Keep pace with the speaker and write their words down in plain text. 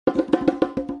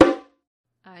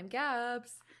I'm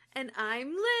Gabs. And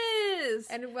I'm Liz.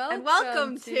 And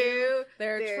welcome to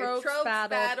Their Tropes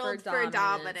Battled for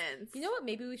Dominance. You know what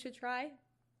maybe we should try?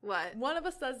 What? One of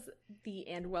us does the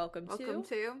and welcome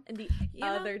to. And the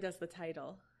other does the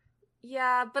title.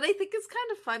 Yeah, but I think it's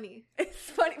kind of funny. It's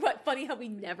funny. What? Funny how we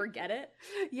never get it?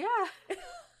 Yeah.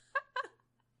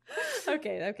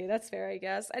 Okay, that's fair, I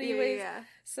guess. Anyways,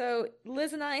 So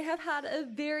Liz and I have had a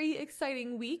very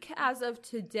exciting week. As of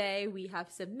today, we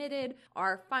have submitted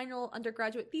our final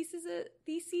undergraduate theses,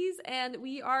 and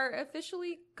we are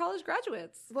officially college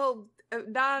graduates. Well, once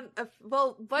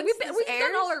we've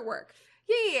done all our work.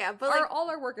 Yeah, but all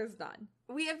our work is done.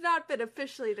 We have not been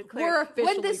officially declared. We're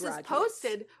officially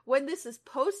when this is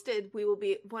posted, we will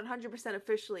be 100%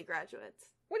 officially graduates.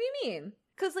 What do you mean?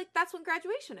 Because that's when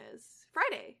graduation is.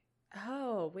 Friday.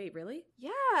 Oh, wait, really?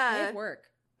 Yeah. I have work.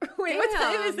 Wait, what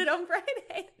time is it on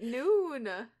Friday? Noon.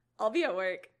 I'll be at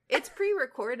work. It's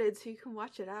pre-recorded, so you can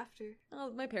watch it after.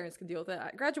 Oh, my parents can deal with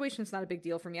it. Graduation's not a big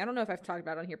deal for me. I don't know if I've talked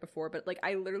about it on here before, but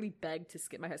I literally begged to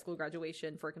skip my high school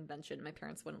graduation for a convention. My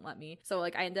parents wouldn't let me. So I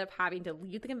ended up having to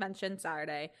leave the convention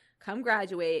Saturday, come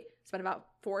graduate, spend about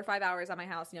 4 or 5 hours at my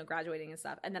house, graduating and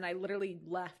stuff. And then I literally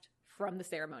left from the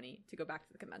ceremony to go back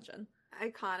to the convention.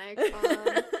 Iconic.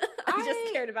 I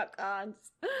just cared about cons.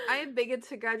 I am big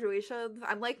into graduations.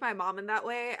 I'm like my mom in that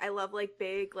way. I love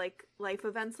big life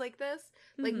events like this.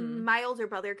 My older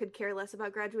brother could care less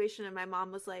about graduation, and my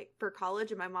mom was for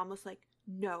college, and my mom was like,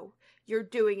 no, you're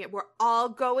doing it. We're all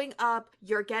going up.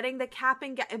 You're getting the cap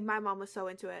and my mom was so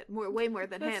into it, way more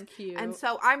than him. Cute. And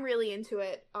so I'm really into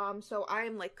it. So I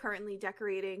am currently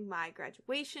decorating my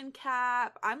graduation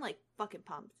cap. I'm fucking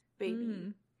pumped,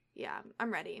 baby. Yeah,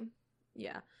 I'm ready.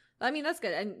 Yeah. I mean, that's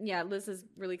good. And yeah, Liz is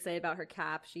really excited about her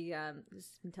cap. She has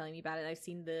been telling me about it. I've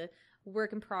seen the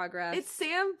work in progress. It's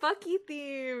Sam Bucky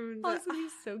themed. Oh,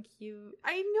 he's so cute.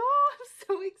 I know. I'm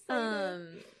so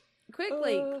excited. Quick,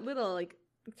 little,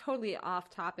 totally off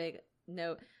topic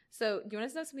note. So, do you want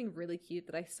to know something really cute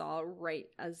that I saw right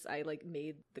as I,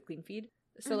 made the clean feed?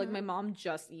 So, my mom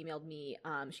just emailed me.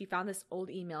 She found this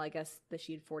old email, I guess, that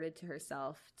she had forwarded to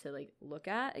herself to, look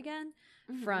at again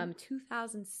from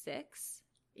 2006.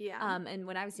 Yeah. And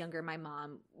when I was younger, my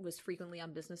mom was frequently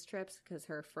on business trips because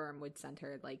her firm would send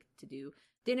her to do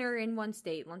dinner in one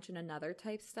state, lunch in another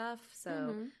type stuff.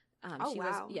 So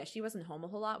she wasn't home a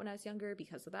whole lot when I was younger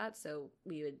because of that. So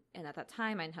and at that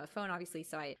time I didn't have a phone, obviously.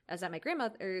 So I was at my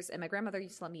grandmother's, and my grandmother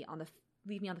used to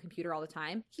leave me on the computer all the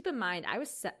time. Keep in mind, I was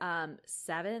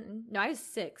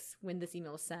 6 when this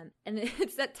email was sent, and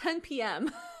it's at 10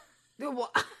 p.m.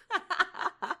 What?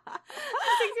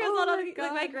 6 years old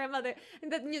on my grandmother,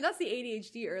 and that's the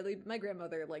ADHD early. My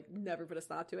grandmother never put a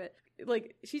stop to it.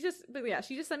 She just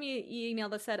sent me an email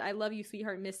that said, "I love you,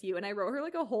 sweetheart, miss you," and I wrote her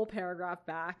a whole paragraph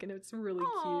back, and it's really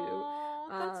cute.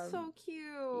 That's so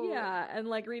cute. Yeah, and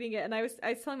reading it, and I was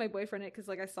telling my boyfriend it because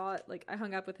I saw it. I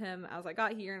hung up with him as I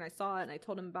got here, and I saw it, and I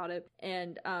told him about it,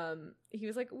 and he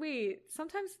was like, "Wait,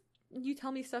 sometimes you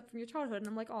tell me stuff from your childhood," and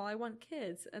I'm like, "Oh, I want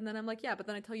kids," and then I'm like, "Yeah, but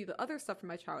then I tell you the other stuff from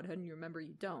my childhood, and you remember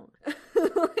you don't."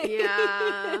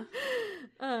 Yeah.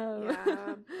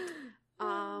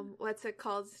 What's it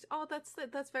called? Oh, that's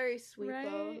very sweet,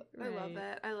 though.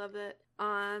 Right. I love it.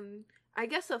 I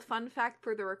guess a fun fact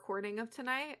for the recording of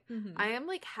tonight, I am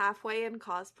halfway in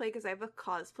cosplay because I have a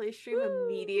cosplay stream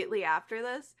immediately after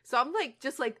this. So I'm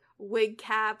just wig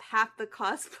cap, half the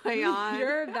cosplay on.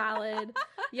 You're valid.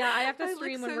 Yeah, I have to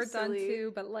stream when we're done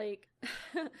too, but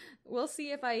we'll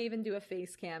see if I even do a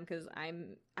face cam because I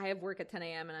have work at 10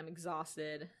 a.m. and I'm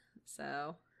exhausted.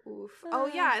 So oof. Oh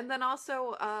yeah, and then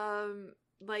also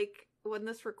when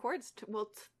this records, we're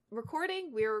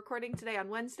recording today on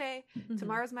Wednesday.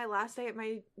 Tomorrow's my last day at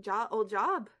my old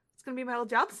job. It's gonna be my old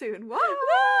job soon. Whoa!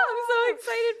 I'm so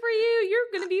excited for you.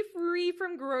 You're gonna be free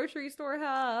from grocery store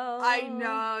hell. I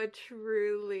know,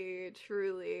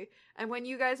 truly. And when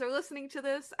you guys are listening to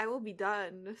this, I will be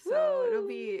done. So it'll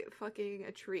be fucking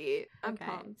a treat. I'm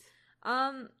pumped.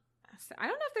 So I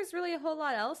don't know if there's really a whole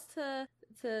lot else to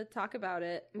talk about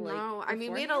it. No, I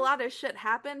mean, we had a lot of shit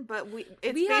happen, but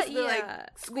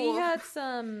school. We had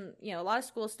some, a lot of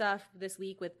school stuff this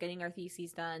week with getting our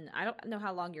theses done. I don't know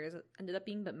how long yours ended up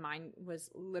being, but mine was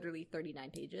literally 39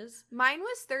 pages. Mine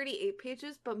was 38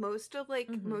 pages, but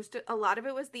a lot of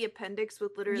it was the appendix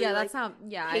with literally that's how.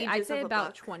 Yeah, I'd say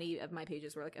about 20 of my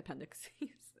pages were appendices.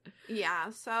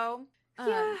 Yeah, so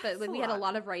but we had a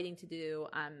lot of writing to do.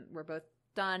 We're both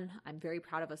done. I'm very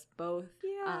proud of us both.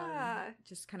 Yeah.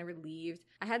 Just kind of relieved.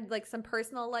 I had some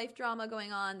personal life drama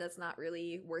going on that's not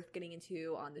really worth getting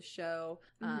into on the show.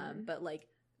 But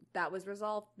that was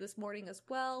resolved this morning as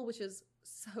well, which is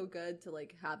so good to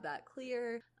like have that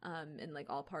clear, and like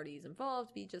all parties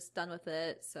involved be just done with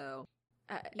it. So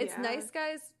it's nice,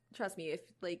 guys. Trust me, if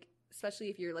like, especially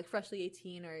if you're like freshly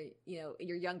 18 or, you know,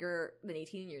 you're younger than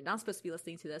 18, you're not supposed to be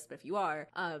listening to this, but if you are,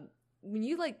 when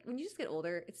you just get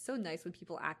older, it's so nice when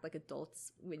people act like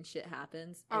adults when shit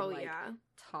happens and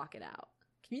talk it out.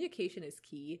 Communication is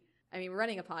key. I mean, we're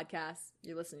running a podcast.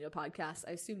 You're listening to a podcast.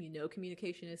 I assume you know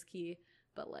communication is key,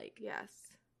 but like, yes,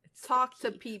 talk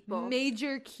to people.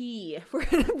 Major key. We're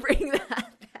gonna bring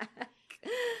that back.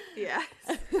 Yes.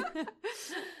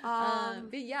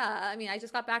 But yeah, I mean, I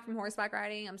just got back from horseback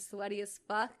riding. I'm sweaty as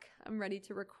fuck. I'm ready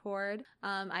to record.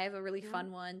 I have a really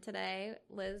fun one today.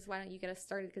 Liz, why don't you get us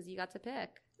started because you got to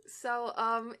pick. So,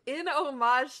 in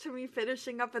homage to me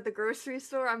finishing up at the grocery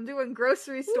store, I'm doing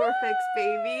grocery store fix,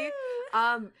 baby.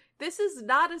 This is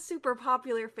not a super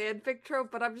popular fanfic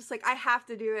trope, but I'm just like, I have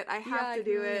to do it. I have to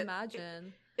do it.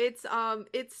 Imagine.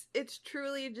 It's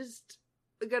truly just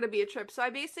gonna be a trip. So I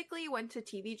basically went to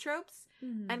TV tropes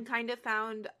and kind of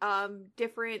found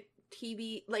different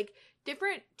TV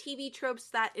tropes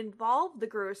that involve the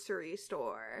grocery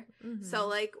store. So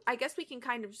like, I guess we can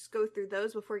kind of just go through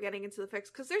those before getting into the fix,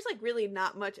 because there's like really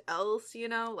not much else, you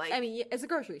know? Like, I mean, it's a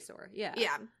grocery store. Yeah.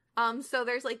 So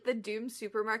there's like the Doom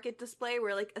supermarket display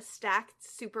where like a stacked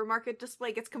supermarket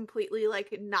display gets completely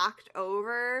like knocked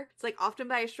over. It's like often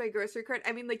by a stray grocery cart.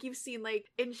 I mean, like you've seen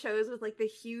like in shows with like the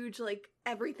huge like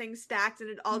everything stacked and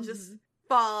it all just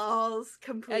falls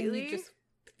completely. And you just,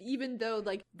 even though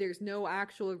like there's no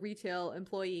actual retail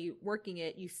employee working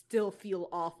it, you still feel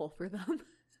awful for them.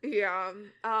 Yeah.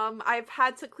 I've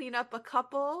had to clean up a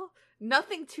couple.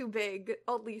 Nothing too big,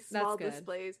 only small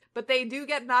displays, but they do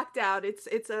get knocked out. It's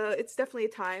definitely a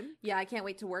time. Yeah, I can't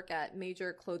wait to work at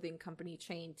major clothing company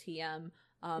chain TM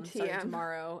starting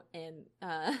tomorrow, and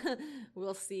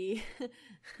we'll see.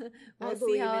 We'll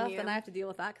see how often I have to deal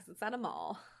with that because it's at a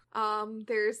mall.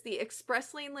 There's the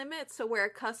express lane limit, so where a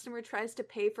customer tries to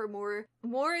pay for more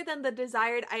than the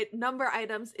desired number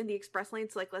items in the express lane.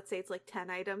 So like, let's say it's like 10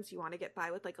 items, you want to get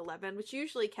by with like 11, which you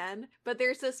usually can. But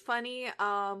there's this funny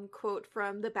quote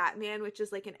from the Batman, which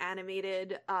is like an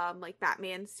animated like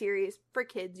Batman series for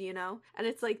kids, you know, and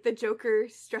it's like the Joker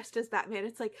dressed as Batman.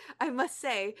 It's like, I must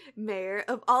say, Mayor,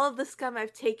 of all of the scum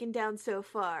I've taken down so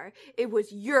far, it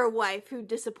was your wife who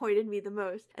disappointed me the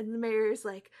most. And the mayor is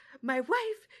like, my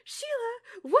wife,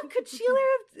 Sheila, what could Sheila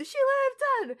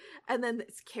have done? And then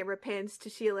this camera pans to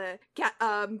Sheila,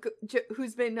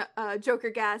 who's been Joker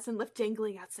gas and left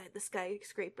dangling outside the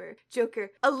skyscraper.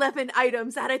 Joker, 11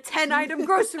 items at a 10 item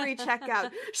grocery checkout.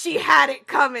 She had it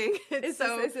coming. Is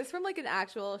this from like an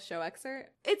actual show excerpt?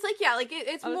 It's like, yeah, like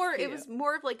it's more. It was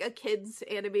more of like a kids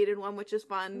animated one, which is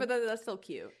fun. But that's still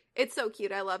cute. It's so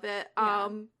cute. I love it. Yeah.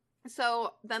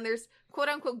 So then there's quote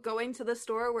unquote going to the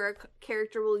store, where a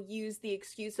character will use the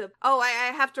excuse of, oh,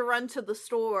 I have to run to the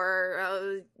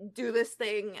store, do this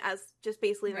thing, as just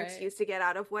basically an excuse to get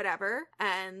out of whatever.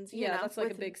 And you know, that's like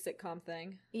a big sitcom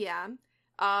thing. Yeah.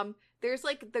 There's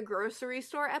like the grocery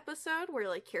store episode where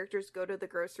like characters go to the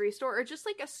grocery store, or just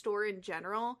like a store in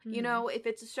general. You know, if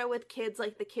it's a show with kids,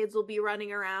 like the kids will be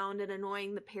running around and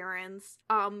annoying the parents.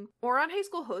 Or on High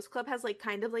School Host Club has like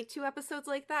kind of like 2 episodes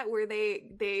like that, where they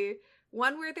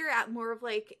one where they're at more of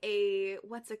like a,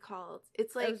 what's it called?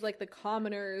 It's like, it was like the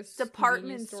Commoners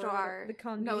department store.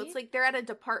 No, it's like they're at a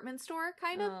department store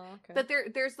kind of. Oh, okay. But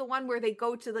there's the one where they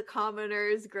go to the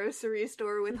Commoners grocery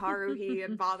store with Haruhi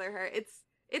and bother her.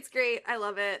 It's great. I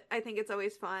love it. I think it's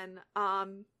always fun.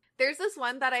 There's this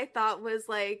one that I thought was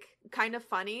like kind of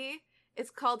funny. It's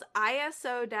called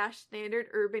ISO-Standard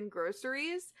Urban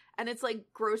Groceries, and it's like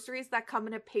groceries that come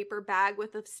in a paper bag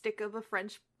with a stick of a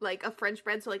French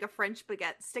bread, so like a French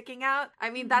baguette sticking out. I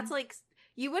mean, that's like,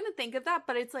 you wouldn't think of that,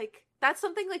 but it's like, that's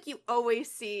something like you always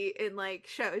see in like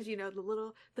shows, you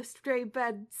know, the stray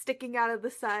bread sticking out of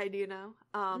the side, you know.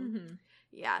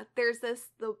 Yeah, there's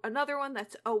another one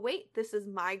that's, oh wait, this is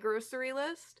my grocery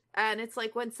list. And it's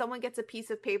like when someone gets a piece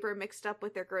of paper mixed up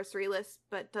with their grocery list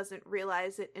but doesn't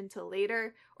realize it until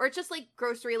later. Or it's just like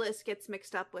grocery list gets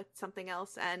mixed up with something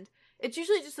else, and it's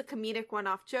usually just a comedic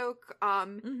one-off joke.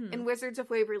 In Wizards of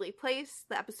Waverly Place,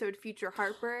 the episode Future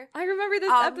Harper. I remember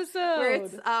this episode! Where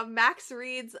it's Max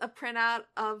reads a printout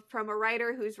from a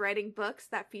writer who's writing books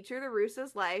that feature the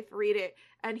Russo's life. Read it.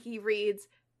 And he reads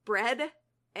bread,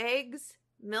 eggs,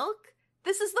 milk,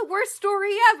 this is the worst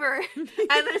story ever. And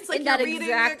it's like you're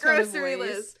reading a grocery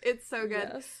list. It's so good.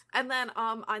 Yes. And then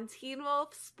on Teen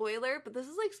Wolf, spoiler, but this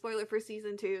is like spoiler for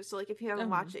season 2, so like if you haven't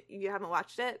watched it, you haven't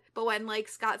watched it. But when like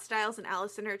Scott Stiles and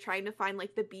Allison are trying to find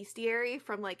like the bestiary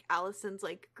from like Allison's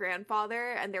like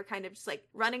grandfather, and they're kind of just like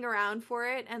running around for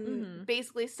it, and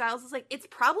basically Stiles is like, it's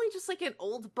probably just like an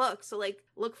old book, so like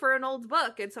look for an old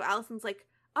book. And so Allison's like,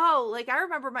 oh, like I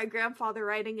remember my grandfather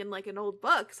writing in like an old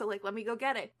book, so like let me go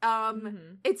get it.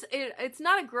 It's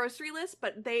not a grocery list,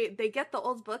 but they get the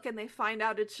old book and they find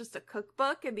out it's just a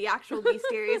cookbook and the actual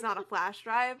bestiary is on a flash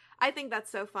drive. I think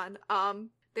that's so fun.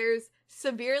 There's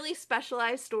Severely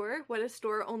Specialized Store, when a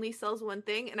store only sells one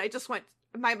thing, and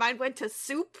my mind went to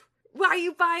soup. Why are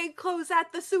you buying clothes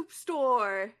at the soup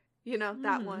store? You know,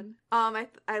 that one.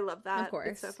 I love that. Of course.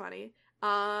 It's so funny.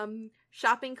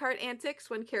 Shopping cart antics,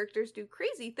 when characters do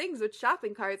crazy things with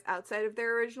shopping carts outside of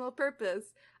their original purpose.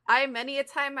 I, many a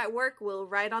time at work, will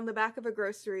ride on the back of a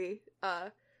grocery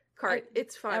cart.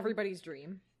 It's fun. Everybody's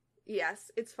dream. Yes,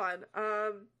 it's fun.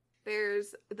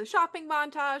 There's the shopping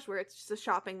montage, where it's just a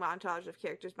shopping montage of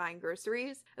characters buying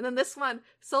groceries. And then this one,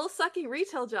 soul-sucking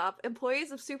retail job.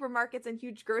 Employees of supermarkets and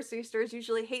huge grocery stores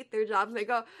usually hate their jobs. They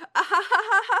go, ah, ha,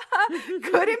 ha, ha, ha,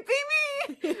 couldn't be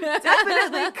me!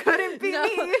 Definitely couldn't be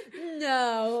me!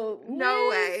 No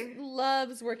way.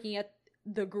 Loves working at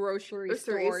the grocery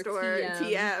store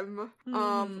TM.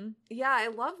 Yeah, I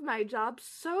love my job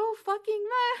so fucking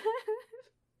much.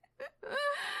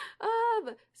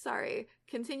 Sorry,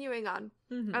 continuing on.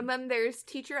 And then there's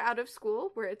Teacher Out of School,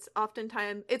 where it's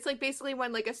oftentimes, it's like basically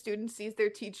when like a student sees their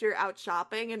teacher out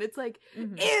shopping and it's like, ew,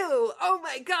 oh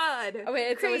my god. Oh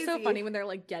wait, it's always so funny when they're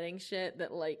like getting shit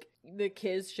that like the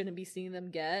kids shouldn't be seeing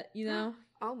them get, you know?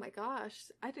 Oh my gosh,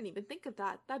 I didn't even think of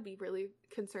that. That'd be really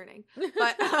concerning.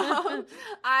 But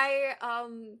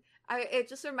it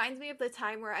just reminds me of the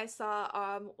time where I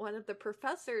saw one of the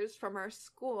professors from our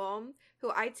school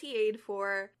who I TA'd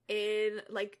for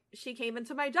like, she came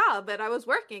into my job and I was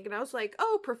working and I was like,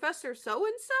 oh, Professor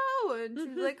so-and-so, and she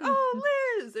was like, oh,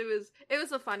 Liz. It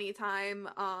was a funny time.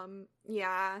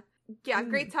 Yeah,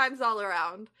 great times all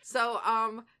around. So,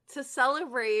 to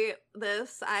celebrate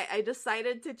this, I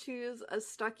decided to choose a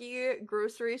Stucky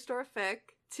grocery store fic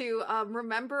to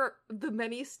remember the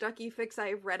many Stucky fics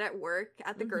I've read at work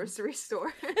at the grocery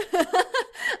store.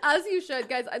 As you should,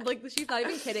 guys. She's not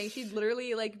even kidding. She'd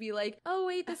literally like be like, "Oh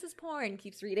wait, this is porn."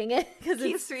 Keeps reading it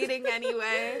reading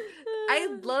anyway. I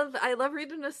love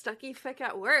reading a Stucky fic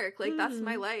at work. Like that's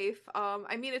my life.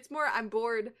 I mean, it's more I'm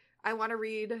bored. I want to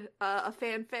read a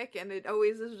fanfic, and it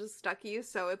always is just Stucky.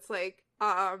 So it's like,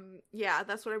 yeah,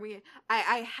 that's what I mean.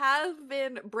 I have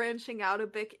been branching out a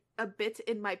bit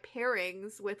in my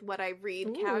pairings with what I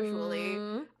read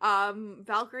casually.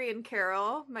 Valkyrie and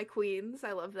Carol, my queens,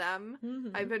 I love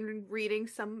them. I've been reading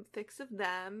some fics of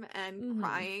them and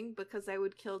crying because I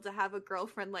would kill to have a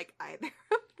girlfriend like either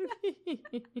of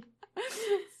them.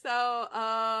 So,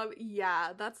 yeah,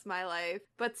 that's my life.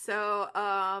 But so,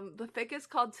 the fic is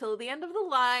called Till the End of the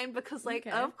Line because, like,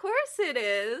 of course it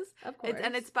is. Of course.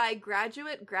 And it's by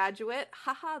Graduate.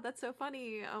 Haha, that's so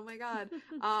funny. Oh my god.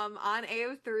 On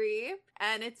AO3.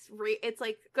 And it's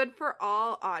like good for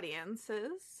all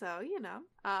audiences. So, you know,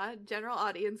 general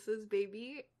audiences,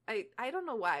 baby. I don't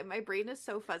know why. My brain is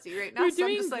so fuzzy right now. You're so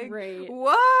doing I'm just like, great.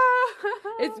 Whoa!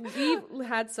 We've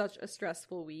had such a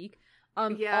stressful week.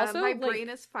 Yeah, also, my brain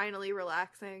is finally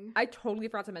relaxing. I totally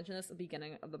forgot to mention this at the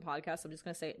beginning of the podcast. So I'm just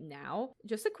going to say it now.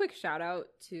 Just a quick shout out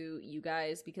to you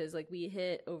guys because like we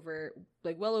hit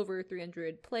well over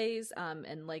 300 plays.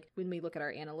 And like when we look at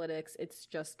our analytics, it's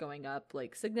just going up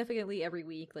like significantly every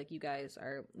week. Like you guys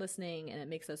are listening and it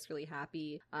makes us really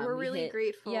happy. We're really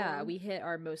grateful. Yeah, we hit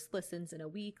our most listens in a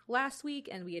week last week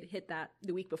and we had hit that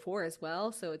the week before as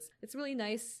well. So it's really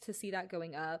nice to see that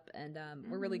going up and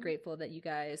we're really grateful that you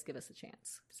guys give us a chance.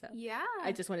 So yeah,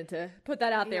 I just wanted to put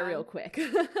that out there real quick.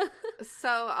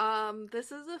 So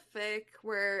this is a fic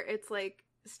where it's like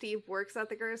Steve works at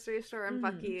the grocery store and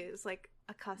Bucky is like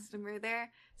a customer there.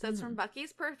 So it's from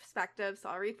Bucky's perspective. So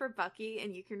I'll read for Bucky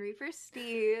and you can read for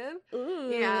Steve.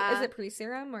 Ooh, yeah. Is it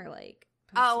pre-serum or like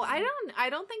post-serum? I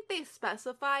don't think they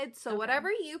specified. So whatever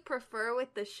you prefer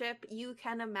with the ship, you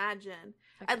can imagine.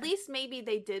 Okay. At least maybe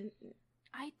they did.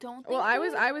 I don't think Well,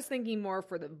 I was thinking more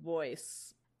for the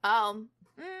voice.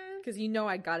 Because you know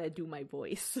I gotta do my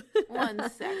voice. 1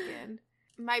 second.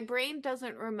 My brain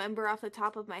doesn't remember off the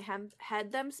top of my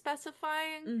head them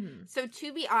specifying. So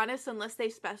to be honest, unless they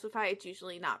specify, it's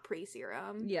usually not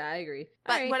pre-serum. Yeah, I agree.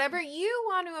 But whatever you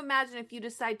want to imagine if you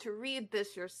decide to read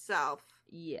this yourself.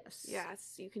 Yes,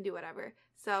 you can do whatever.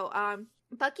 So,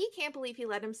 Bucky can't believe he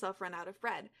let himself run out of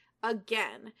bread.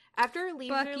 again. After a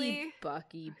leisurely...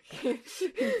 Bucky.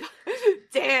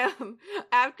 Damn.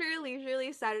 After a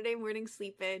leisurely Saturday morning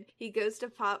sleep-in, he goes to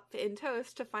pop in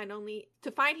toast to find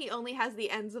he only has the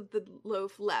ends of the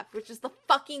loaf left, which is the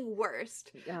fucking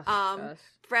worst. Gosh.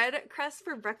 Bread crust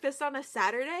for breakfast on a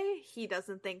Saturday? He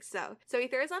doesn't think so. So he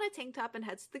throws on a tank top and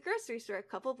heads to the grocery store a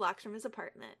couple blocks from his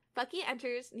apartment. Bucky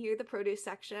enters near the produce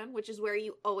section, which is where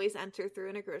you always enter through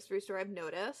in a grocery store, I've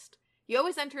noticed. You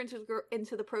always enter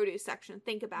into the produce section.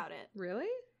 Think about it. Really?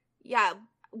 Yeah.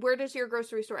 Where does your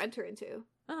grocery store enter into?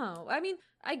 Oh, I mean,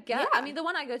 I guess. Yeah. I mean, the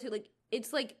one I go to, like,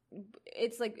 it's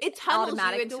it tunnels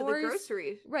automatic you into doors. The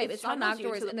grocery. Right, it's automatic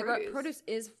doors, and the produce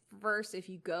is first if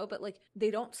you go, but like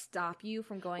they don't stop you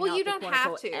from going. Well, out you don't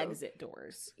have to exit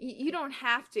doors. You don't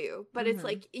have to, but it's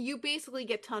like you basically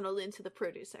get tunneled into the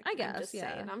produce section. I guess.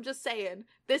 I'm just saying.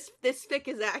 This fic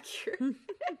is accurate.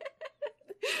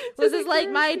 This is like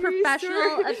my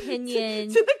professional opinion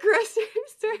to the grocery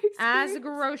store experience. As a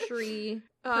grocery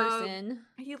person.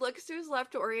 He looks to his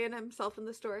left to orient himself in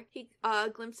the store. He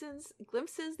glimpses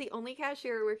the only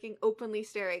cashier working openly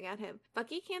staring at him.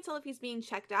 Bucky can't tell if he's being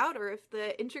checked out or if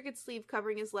the intricate sleeve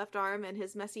covering his left arm and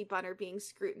his messy bun are being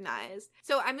scrutinized.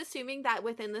 So I'm assuming that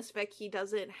within this fic he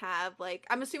doesn't have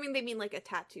I'm assuming they mean like a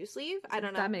tattoo sleeve. I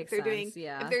don't know. That makes sense,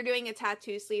 If they're doing a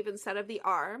tattoo sleeve instead of the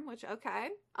arm, which okay.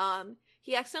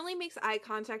 He accidentally makes eye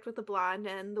contact with the blonde,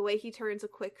 and the way he turns a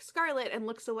quick scarlet and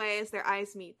looks away as their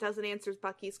eyes meet doesn't answer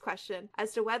Bucky's question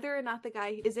as to whether or not the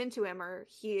guy is into him or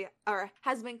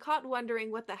has been caught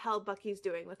wondering what the hell Bucky's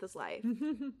doing with his life.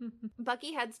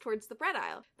 Bucky heads towards the bread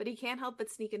aisle, but he can't help but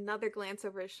sneak another glance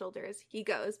over his shoulder as he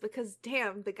goes, because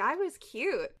damn, the guy was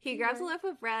cute. He grabs a loaf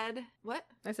of bread. What?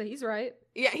 I said he's right.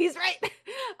 Yeah, he's right.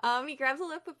 He grabs a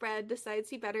loaf of bread, decides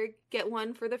he better get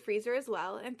one for the freezer as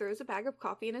well, and throws a bag of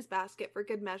coffee in his basket for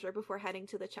good measure before heading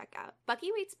to the checkout.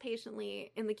 Bucky waits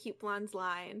patiently in the cute blonde's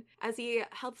line as he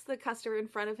helps the customer in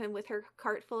front of him with her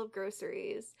cart full of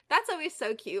groceries. That's always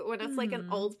so cute when it's like an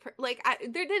old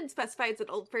they didn't specify it's an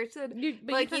old person,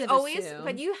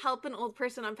 but you help an old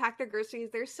person unpack their groceries.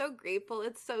 They're so grateful.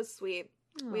 It's so sweet.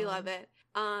 Aww. We love it.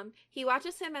 He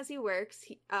watches him as he works.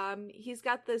 He's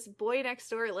got this boy next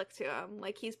door look to him,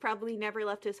 like he's probably never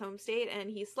left his home state, and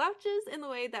he slouches in the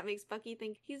way that makes Bucky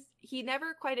think he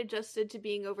never quite adjusted to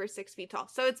being over 6 feet tall.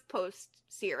 So it's post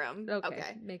serum.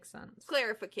 Okay. Makes sense.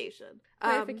 Clarification.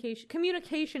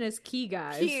 Communication is key,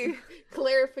 guys.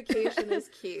 Clarification is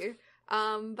key.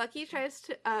 Bucky's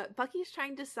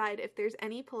trying to decide if there's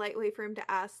any polite way for him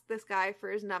to ask this guy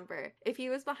for his number. If he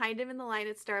was behind him in the line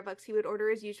at Starbucks, he would order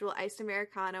his usual iced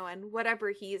Americano and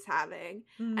whatever he's having,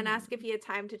 and ask if he had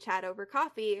time to chat over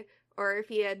coffee, or if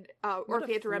he had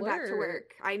to run back to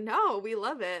work. I know, we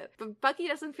love it. But Bucky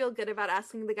doesn't feel good about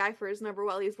asking the guy for his number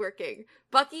while he's working.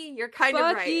 Bucky, you're kind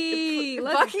of right.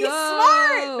 Bucky's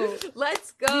smart!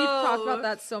 Let's go! We've talked about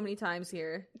that so many times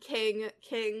here. King.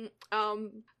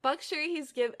 Buck's sure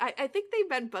I think they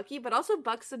meant Bucky, but also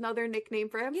Buck's another nickname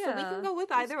for him, so we can go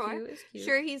with either or.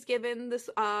 Sure, he's given this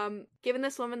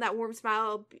woman that warm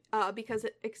smile because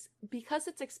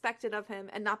it's expected of him,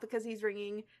 and not because he's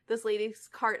bringing this lady's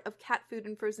cart of cat food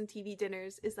and frozen TV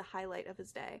dinners is the highlight of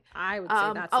his day. I would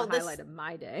say that's the highlight of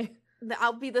my day.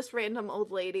 I'll be this random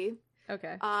old lady.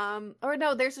 Okay. Or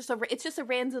no, it's just a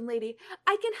random lady.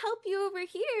 I can help you over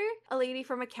here. A lady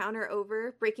from a counter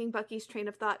over, breaking Bucky's train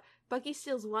of thought. Bucky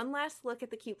steals one last look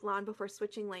at the cute blonde before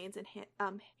switching lanes and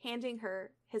handing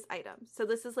her his items. So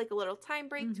this is like a little time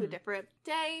break to a different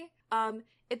day.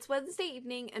 It's Wednesday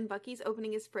evening, and Bucky's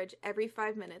opening his fridge every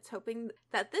 5 minutes, hoping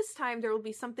that this time there will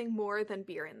be something more than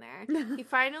beer in there.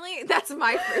 That's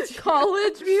my fridge.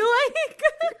 College be like?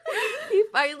 He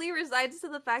finally resigns to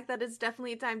the fact that it's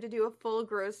definitely time to do a full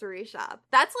grocery shop.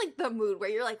 That's like the mood where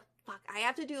you're like, fuck, I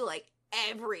have to do like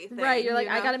everything. Right, you're like,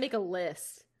 I gotta make a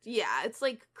list. Yeah, it's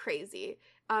like crazy.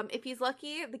 If he's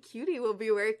lucky, the cutie will be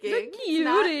working. The cutie!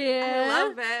 I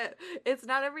love it. It's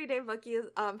not every day Bucky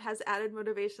has added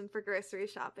motivation for grocery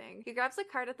shopping. He grabs a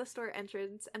cart at the store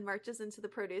entrance and marches into the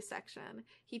produce section.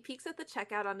 He peeks at the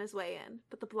checkout on his way in,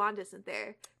 but the blonde isn't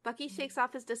there. Bucky shakes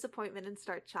off his disappointment and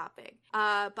starts shopping.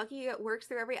 Bucky works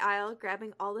through every aisle,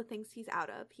 grabbing all the things he's out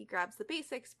of. He grabs the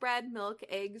basics: bread, milk,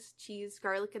 eggs, cheese,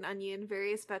 garlic and onion,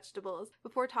 various vegetables,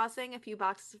 before tossing a few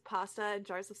boxes of pasta and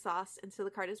jars of sauce into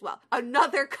the cart as well.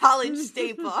 Another college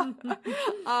staple.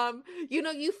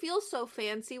 You feel so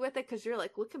fancy with it because you're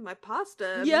like, look at my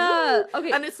pasta. Yeah.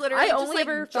 Okay. And it's literally I only like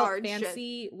ever felt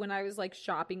fancy when I was like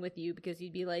shopping with you, because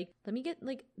you'd be like, let me get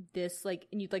like this, like,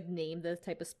 and you'd like name the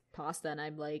type of pasta, and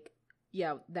I'm like,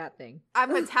 Yeah, that thing.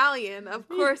 I'm Italian. Of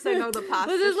course I know the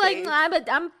pasta This is shape. like,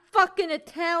 I'm fucking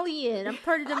Italian. I'm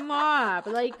part of the mob.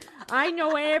 Like, I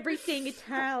know everything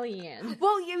Italian.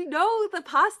 Well, you know the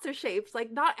pasta shapes. Like,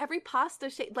 not every pasta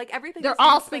shape. Like, everything. They're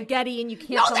all spaghetti, and you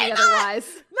can't tell me otherwise.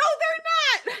 No, they're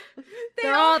not.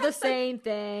 They're all the same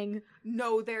thing.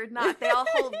 No, they're not. They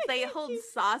hold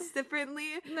sauce differently.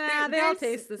 Nah, they all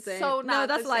taste the same. So not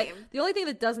that's the like same. The only thing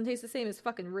that doesn't taste the same is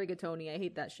fucking rigatoni. I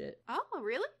hate that shit. Oh,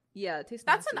 really? Yeah, it tastes.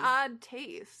 That's nasty. an odd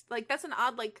taste. Like, that's an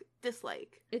odd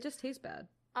dislike. It just tastes bad.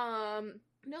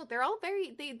 No, they're all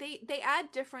very. They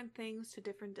add different things to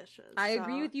different dishes. I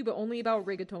agree with you, but only about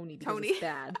rigatoni because it's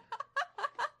bad.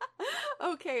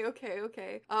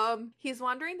 Okay. He's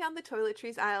wandering down the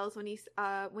toiletries aisles when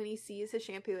he sees his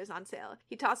shampoo is on sale.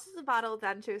 He tosses the bottle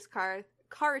down to his cart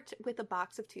with a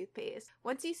box of toothpaste.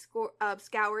 Once he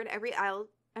scoured every aisle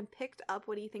and picked up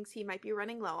what he thinks he might be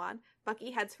running low on,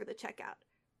 Bucky heads for the checkout.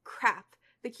 Crap.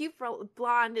 The cute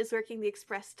blonde is working the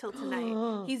express till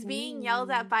tonight. He's being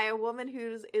yelled at by a woman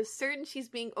who is certain she's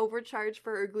being overcharged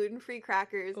for her gluten-free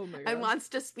crackers and wants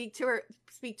to speak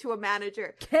to a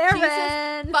manager. Karen!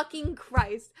 Jesus fucking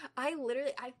Christ. I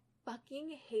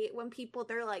fucking hate when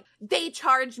they're like, they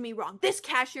charged me wrong. This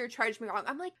cashier charged me wrong.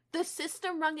 I'm like, the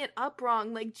system rung it up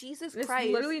wrong. Like, Jesus Christ.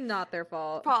 It's literally not their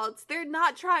fault. They're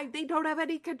not trying. They don't have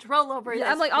any control over this.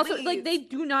 I'm like, also, like, they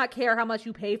do not care how much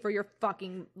you pay for your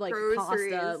fucking, like,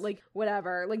 groceries. pasta. Like,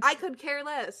 whatever. Like, I could care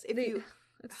less It's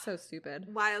so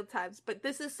stupid. Wild times. But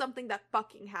this is something that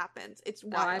fucking happens. It's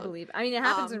wild. No, I believe. I mean, it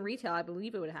happens in retail. I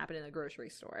believe it would happen in a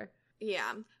grocery store.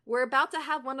 Yeah. We're about to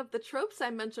have one of the tropes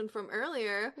I mentioned from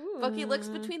earlier. Ooh. Bucky looks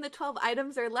between the 12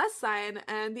 items or less sign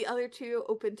and the other 2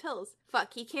 open tills.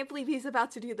 Fuck, he can't believe he's about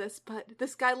to do this, but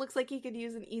this guy looks like he could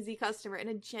use an easy customer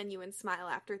and a genuine smile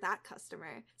after that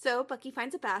customer. So Bucky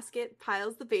finds a basket,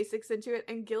 piles the basics into it,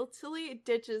 and guiltily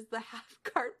ditches the half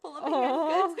cart full of hand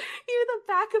goods near the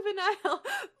back of an aisle.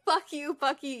 Fuck you,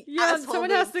 Bucky. Yeah,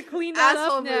 someone has to clean that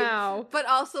up now. But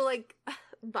also, like...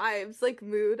 vibes, like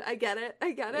mood. I get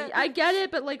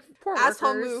it, but like poor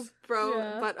asshole workers. Move, bro.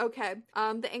 Yeah. But okay.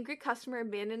 The angry customer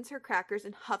abandons her crackers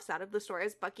and huffs out of the store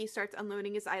as Bucky starts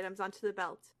unloading his items onto the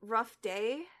belt. Rough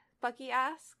day? Bucky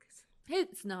asks.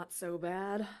 It's not so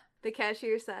bad. The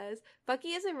cashier says.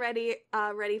 Bucky isn't ready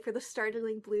for the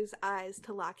startling blue's eyes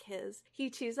to lock his. He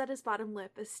chews at his bottom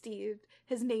lip as Steve,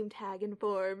 his name tag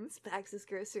informs, bags his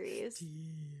groceries. Steve.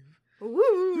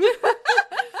 Woo!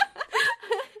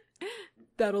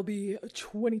 That'll be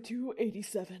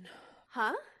 $22.87.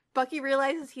 Huh? Bucky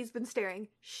realizes he's been staring.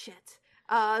 Shit.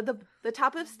 The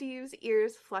top of Steve's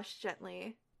ears flush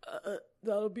gently.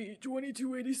 That'll be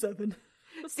 $22.87.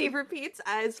 Steve repeats,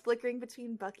 eyes flickering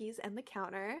between Bucky's and the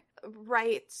counter.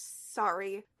 Right,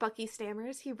 sorry. Bucky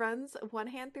stammers. He runs one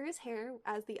hand through his hair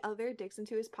as the other digs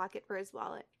into his pocket for his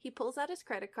wallet. He pulls out his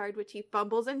credit card, which he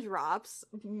fumbles and drops.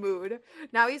 Mood.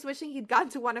 Now he's wishing he'd gone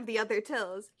to one of the other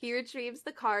tills. He retrieves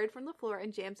the card from the floor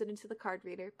and jams it into the card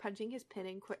reader, punching his pin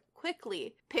in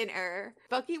quickly. Pin error.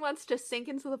 Bucky wants to sink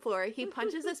into the floor. He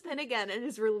punches his pin again and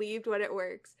is relieved when it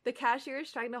works. The cashier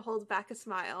is trying to hold back a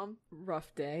smile.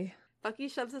 Rough day. Bucky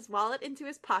shoves his wallet into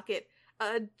his pocket,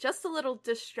 just a little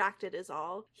distracted is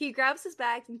all. He grabs his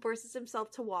bag and forces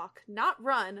himself to walk, not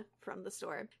run, from the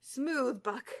store. Smooth,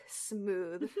 Buck,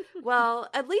 smooth. Well,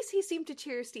 at least he seemed to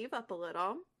cheer Steve up a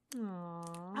little.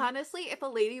 Aww. Honestly, if a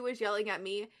lady was yelling at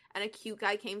me and a cute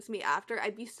guy came to me after,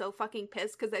 I'd be so fucking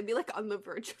pissed because I'd be like on the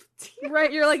verge of tears.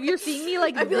 Right, you're seeing me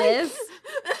like this?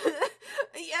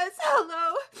 Like, yes,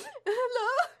 hello.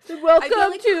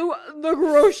 Welcome to the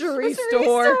grocery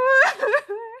store.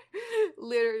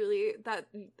 Literally, that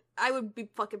I would be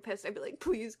fucking pissed. I'd be like,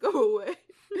 please go away.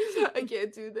 I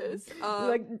can't do this.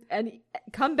 And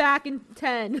come back in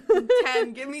 10.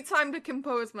 10. Give me time to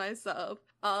compose myself.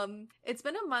 It's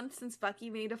been a month since Bucky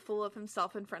made a fool of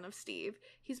himself in front of Steve.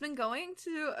 He's been going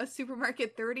to a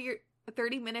supermarket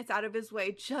 30 minutes out of his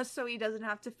way just so he doesn't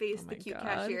have to face the cute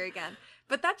cashier again.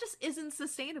 But that just isn't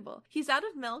sustainable. He's out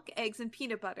of milk, eggs, and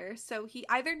peanut butter, so he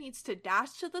either needs to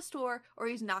dash to the store or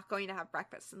he's not going to have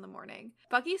breakfast in the morning.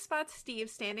 Bucky spots Steve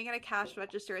standing at a cash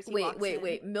register as he walks in.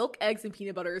 Wait. Milk, eggs, and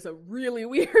peanut butter is a really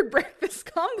weird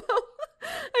breakfast combo.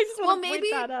 I just want to point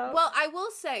that out. Well, I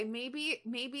will say, maybe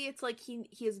it's like he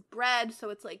has bread, so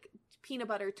it's like peanut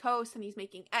butter toast, and he's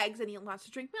making eggs, and he wants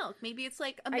to drink milk. Maybe it's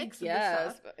like a mix of the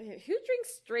stuff. But who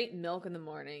drinks straight milk in the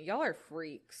morning? Y'all are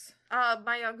freaks.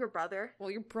 My younger brother.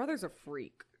 Well, your brother's a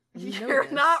freak. You're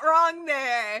not wrong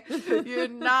there. You're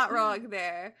not wrong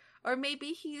there. Or maybe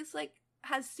he's like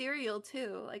has cereal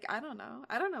too. Like, I don't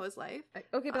know his life.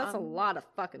 Okay, but that's a lot of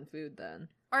fucking food then.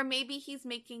 Or maybe he's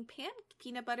making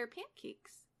peanut butter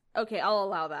pancakes. Okay, I'll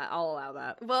allow that.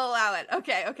 We'll allow it.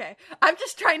 Okay. I'm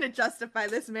just trying to justify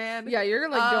this, man. Yeah, you're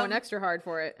like going extra hard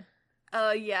for it.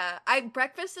 Yeah.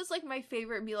 Breakfast is like my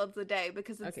favorite meal of the day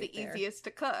because it's the easiest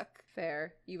to cook.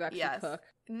 Fair. You actually cook.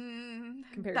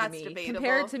 Compared that's to me. Debatable.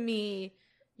 Compared to me,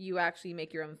 you actually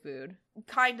make your own food.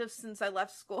 Kind of since I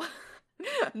left school.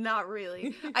 Not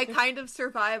really. I kind of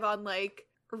survive on like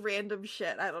random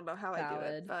shit. I don't know how I do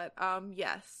it, but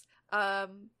yes.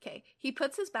 Okay. He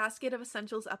puts his basket of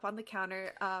essentials up on the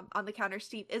counter.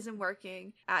 Steve isn't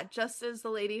working just as the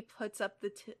lady puts up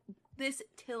this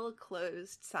till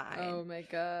closed sign. Oh my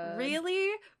god. Really?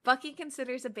 Bucky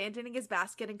considers abandoning his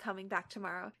basket and coming back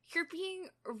tomorrow. You're being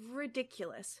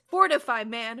ridiculous. Fortify,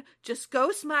 man. Just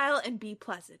go smile and be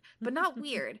pleasant, but not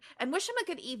weird. And wish him a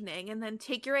good evening, and then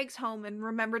take your eggs home and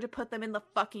remember to put them in the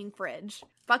fucking fridge.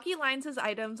 Bucky lines his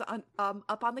items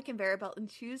up on the conveyor belt and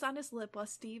chews on his lip while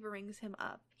Steve rings him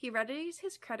up. He readies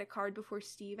his credit card before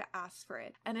Steve asks for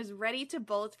it, and is ready to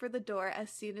bolt for the door as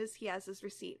soon as he has his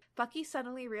receipt. Bucky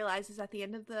suddenly realizes at the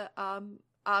end of the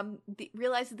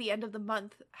end of the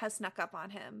month has snuck up on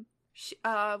him. Shoot,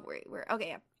 I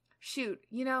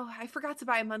forgot to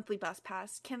buy a monthly bus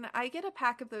pass. Can I get a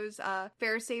pack of those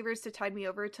fare savers to tide me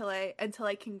over until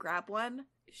I can grab one?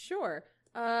 Sure.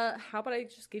 How about I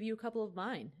just give you a couple of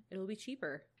mine? It'll be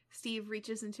cheaper. Steve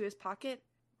reaches into his pocket.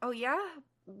 Oh yeah?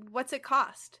 What's it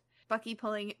cost? Bucky's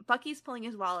pulling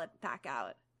his wallet back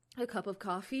out. A cup of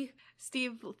coffee?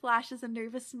 Steve flashes a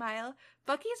nervous smile.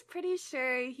 Bucky's pretty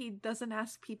sure he doesn't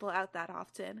ask people out that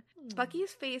often.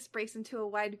 Bucky's face breaks into a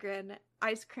wide grin,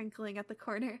 eyes crinkling at the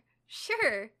corner.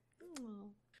 Sure.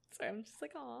 Sorry, I'm just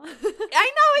like, aw.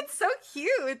 I know, it's so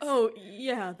cute. Oh,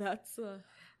 yeah, that's,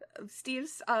 Steve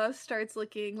starts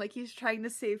looking like he's trying to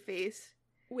save face.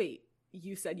 Wait,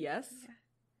 you said yes? Yeah.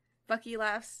 Bucky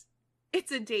laughs.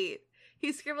 It's a date.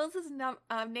 He scribbles his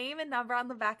name and number on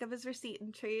the back of his receipt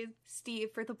and trades Steve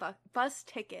for the bus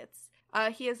tickets.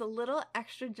 He has a little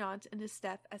extra jaunt in his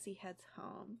step as he heads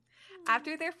home.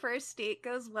 After their first date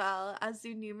goes well, as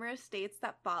do numerous dates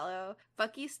that follow,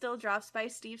 Bucky still drops by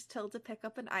Steve's till to pick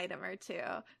up an item or two.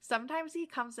 Sometimes he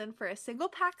comes in for a single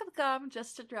pack of gum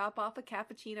just to drop off a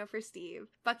cappuccino for Steve.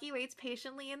 Bucky waits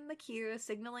patiently in the queue,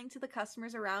 signaling to the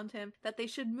customers around him that they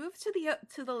should move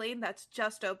to the lane that's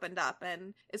just opened up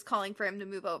and is calling for him to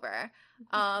move over.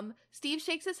 Steve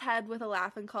shakes his head with a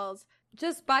laugh and calls,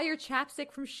 "Just buy your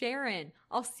chapstick from Sharon.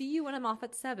 I'll see you when I'm off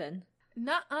at 7.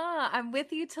 Nuh-uh, I'm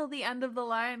with you till the end of the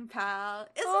line, pal.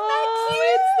 Isn't that cute?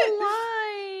 It's the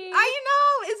line. I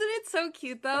know, isn't it so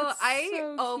cute though? That's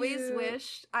I always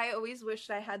wished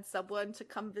I had someone to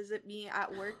come visit me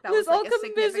at work that was like a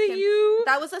significant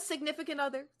that was a significant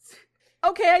other.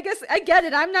 Okay, I guess I get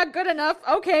it. I'm not good enough.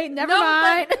 Okay, never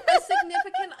mind. But a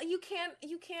significant. You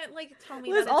can't like tell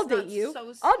me. Liz, that I'll date you.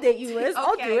 I'll date you, Liz.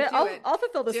 I'll do it. I'll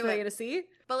fulfill this fantasy.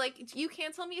 But like, you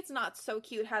can't tell me it's not so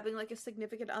cute having like a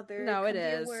significant other. No, it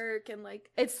is. Work and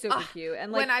like it's super cute.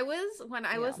 And like when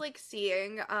I was like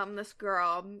seeing this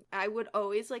girl, I would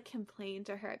always like complain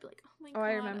to her. I'd be like, oh my god. Oh,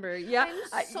 I remember. Yeah,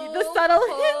 the subtle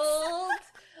hints.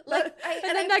 Like,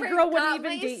 and then that girl wouldn't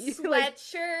even date you.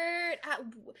 Sweatshirt,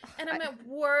 and I'm at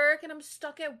work, and I'm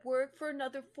stuck at work for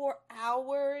another 4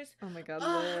 hours. Oh my god,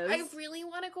 Liz. I really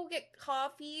want to go get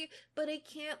coffee, but I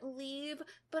can't leave.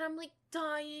 But I'm like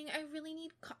dying. I really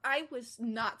need. I was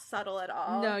not subtle at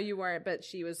all. No, you weren't. But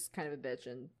she was kind of a bitch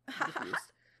and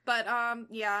refused. But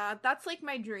yeah, that's like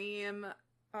my dream.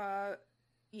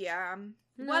 Yeah,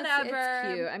 no, whatever.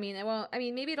 It's cute. I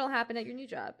mean, maybe it'll happen at your new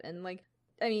job, and like.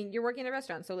 I mean, you're working in a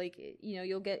restaurant, so, like,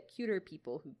 you'll get cuter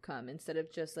people who come instead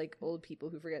of just, like, old people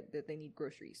who forget that they need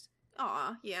groceries.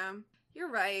 Aw, yeah. You're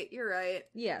right.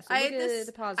 Yeah, so look at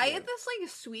the positive. I had this, like,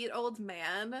 sweet old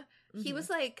man. Mm-hmm. He was,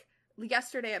 like,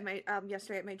 yesterday at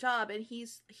my job, and he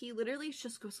literally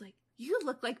just goes, like, you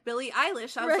look like Billie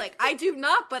Eilish. I was like, I do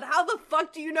not, but how the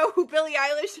fuck do you know who Billie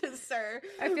Eilish is, sir?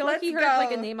 I feel like he heard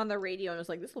like a name on the radio and was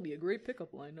like, this will be a great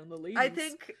pickup line on the ladies. I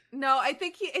think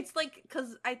it's like,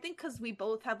 because we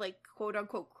both have like quote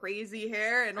unquote crazy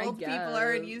hair and old people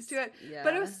aren't used to it. Yeah.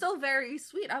 But it was still very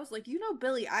sweet. I was like,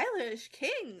 Billie Eilish,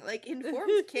 king, like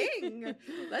informed king.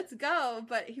 Let's go.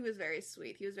 But he was very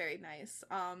sweet. He was very nice.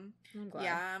 I'm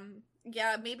glad.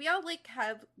 Yeah, maybe I'll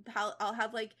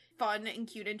have like fun and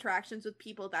cute interactions with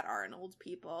people that aren't old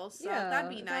people. So that'd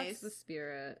be nice. That's the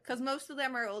spirit. Because most of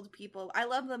them are old people. I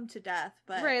love them to death,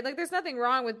 but right, like there's nothing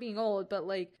wrong with being old, but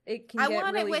like it can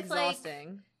get really exhausting.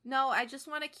 Like, no, I just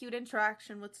want a cute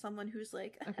interaction with someone who's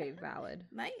like okay, valid.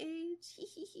 My age.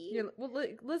 Well,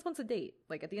 Liz wants a date.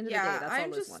 Like at the end of the day, that's all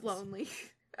Liz wants. I'm just lonely.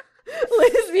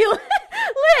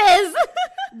 Liz.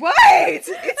 What? It's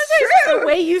true. The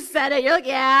way you said it, you're like,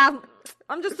 yeah.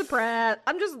 I'm just depressed.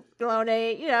 I'm just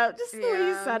lonely. You know, just the way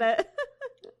you said it.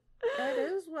 That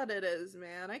is what it is,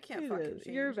 man. I can't fucking change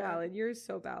You're valid. You're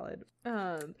so valid.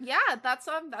 Yeah, that's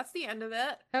the end of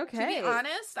it. Okay. To be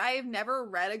honest, I've never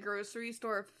read a grocery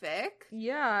store fic.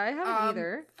 Yeah, I haven't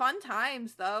either. Fun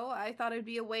times, though. I thought it'd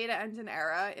be a way to end an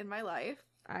era in my life.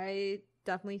 I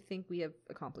definitely think we have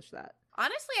accomplished that.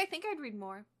 Honestly, I think I'd read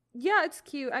more. Yeah, it's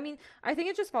cute. I mean, I think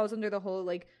it just falls under the whole,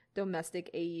 like, domestic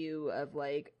AU of,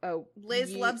 like, oh,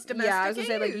 Liz loves domestic. Yeah, I was gonna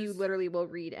say, like, you literally will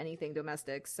read anything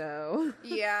domestic, so.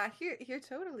 Yeah, you're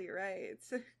totally right.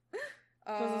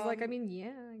 I was like, I mean,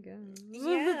 yeah, I guess.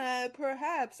 Yeah,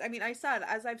 perhaps. I mean, as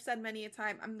I've said many a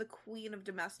time, I'm the queen of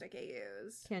domestic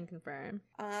AUs. Can confirm.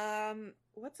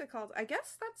 What's it called? I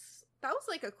guess that was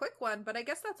like a quick one, but I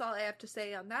guess that's all I have to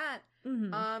say on that.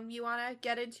 Mm-hmm. You want to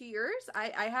get into yours?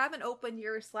 I haven't opened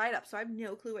your slide up, so I have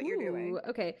no clue what you're doing.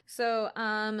 Okay, so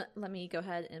let me go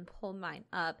ahead and pull mine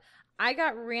up. I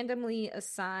got randomly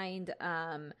assigned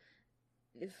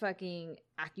fucking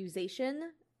accusation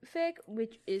fic,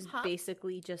 which is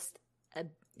basically just a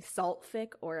salt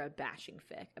fic or a bashing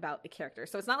fic about a character.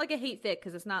 So it's not like a hate fic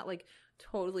because it's not like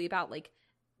totally about like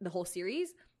the whole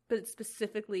series, but it's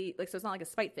specifically like, so it's not like a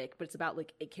spite fic, but it's about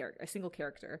like a single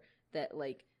character that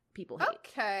like people hate.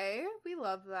 Okay, we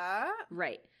love that.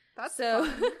 Right. That's so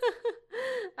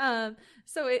fun.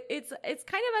 So it's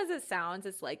kind of as it sounds.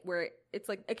 It's like where it's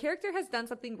like a character has done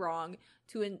something wrong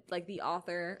to like the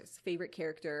author's favorite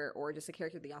character, or just a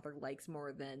character the author likes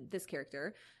more than this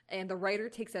character, and the writer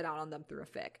takes it out on them through a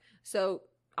fic. So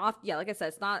like I said,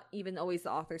 it's not even always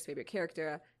the author's favorite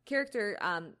character.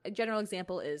 A general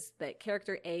example is that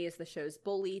character A is the show's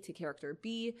bully to character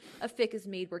B. A fic is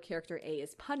made where character A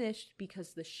is punished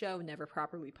because the show never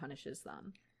properly punishes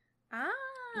them.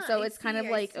 So it's kind of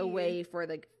like a way for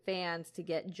the fans to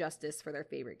get justice for their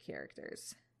favorite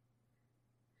characters.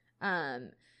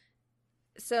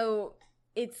 So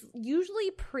it's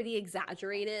usually pretty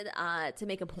exaggerated to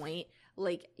make a point.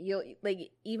 Like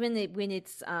even when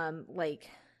it's like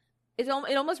it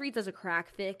almost reads as a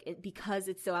crack fic because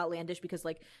it's so outlandish. Because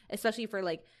like especially for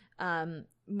like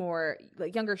more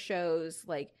like younger shows,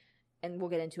 like, and we'll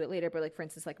get into it later, but like for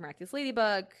instance like Miraculous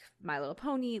Ladybug, My Little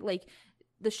Pony, like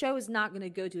the show is not going to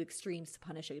go to extremes to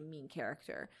punish a mean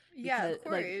character. Yeah, of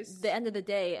course. Like, the end of the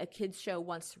day, a kid's show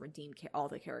wants to redeem all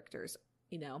the characters,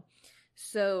 you know?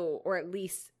 So, or at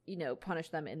least, you know, punish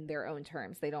them in their own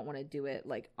terms. They don't want to do it,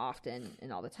 like, often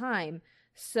and all the time.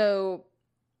 So,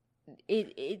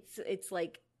 it's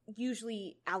like,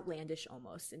 usually outlandish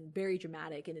almost, and very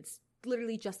dramatic, and it's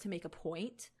literally just to make a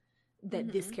point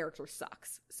that this character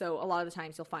sucks. So, a lot of the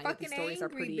times you'll find that these stories are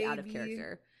pretty out of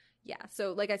character. Yeah,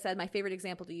 so like I said, my favorite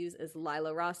example to use is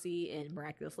Lila Rossi in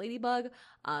Miraculous Ladybug,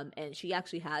 and she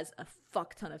actually has a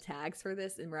fuck ton of tags for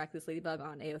this in Miraculous Ladybug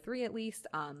on AO3 at least,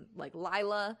 like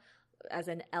Lila, as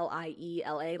in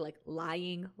Liela, like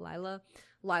lying, Lila.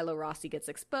 Lila Rossi gets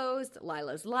exposed,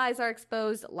 Lila's lies are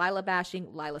exposed, Lila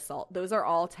bashing, Lila salt. Those are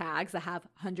all tags that have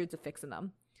hundreds of fics in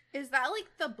them. Is that like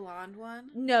the blonde one?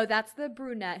 No, that's the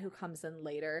brunette who comes in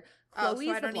later. Chloe's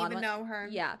so I don't even know her.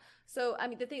 Yeah. So, I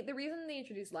mean, the reason they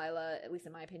introduced Lila, at least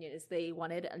in my opinion, is they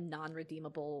wanted a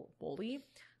non-redeemable bully.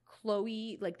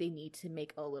 Chloe, like, they need to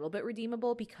make a little bit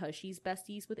redeemable because she's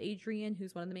besties with Adrian,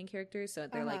 who's one of the main characters. So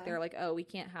they're like, oh, we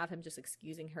can't have him just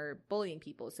excusing her bullying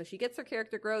people. So she gets her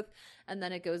character growth, and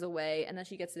then it goes away, and then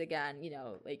she gets it again. You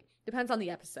know, like, depends on the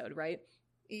episode, right?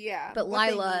 Yeah. But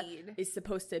Lila is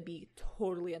supposed to be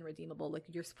totally unredeemable. Like,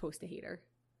 you're supposed to hate her.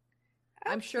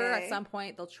 Okay. I'm sure at some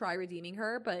point they'll try redeeming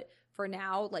her, but for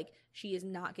now, like, she is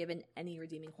not given any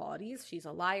redeeming qualities. She's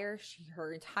a liar.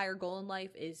 Her entire goal in life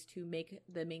is to make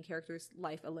the main character's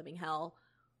life a living hell.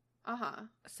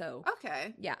 So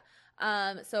okay, yeah.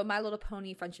 So My Little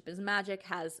Pony: Friendship is Magic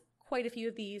has quite a few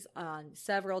of these on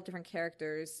several different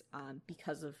characters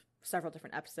because of several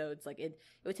different episodes. Like it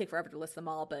would take forever to list them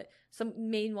all, but some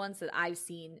main ones that I've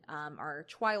seen are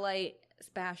Twilight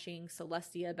bashing,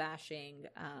 Celestia bashing.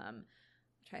 I'm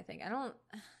trying to think. I don't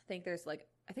think there's like,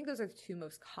 I think those are the two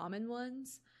most common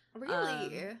ones.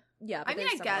 Really? Yeah. I mean,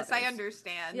 I guess others. I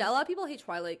understand. Yeah, a lot of people hate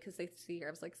Twilight because they see her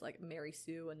as like Mary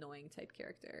Sue, annoying type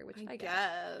character, which I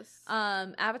guess.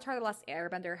 Avatar: The Last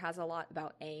Airbender has a lot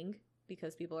about Aang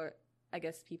because people are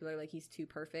like, he's too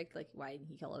perfect. Like, why didn't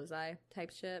he kill Ozai?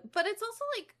 Type shit. But it's also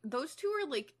like those two are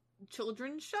like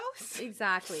children's shows.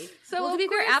 Exactly. So well, to be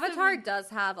fair, Avatar does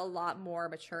have a lot more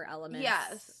mature elements.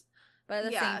 Yes. But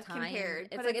at the same time,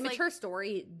 it's like a mature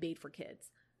story made for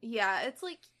kids. Yeah, it's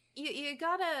like you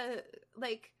gotta,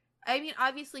 like, I mean,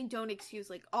 obviously don't excuse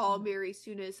like all Mary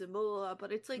Sue-ness and blah, blah, blah,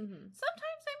 but it's like sometimes,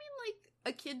 I mean, like,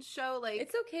 a kid's show. Like,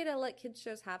 it's okay to let kids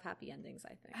shows have happy endings.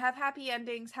 I think have happy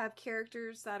endings, have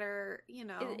characters that are, you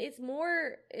know, it's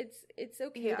more. It's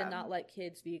okay to not let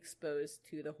kids be exposed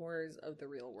to the horrors of the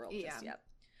real world just yet.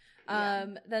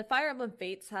 Then Fire Emblem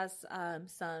Fates has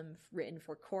some written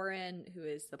for Corrin, who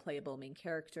is the playable main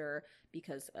character,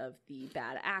 because of the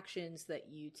bad actions that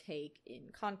you take in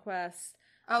Conquest.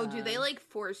 Oh, do they like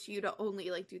force you to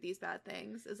only like do these bad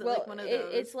things? Is it like one of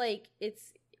those?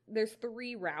 There's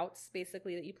 3 routes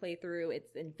basically that you play through.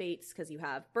 It's in Fates because you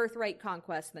have Birthright,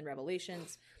 Conquest, and then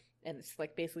Revelations, and it's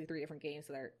like basically 3 different games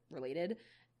that are related.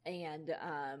 And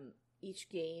each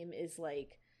game is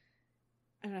like,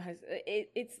 I don't know how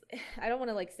it's. I don't want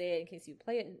to like say it in case you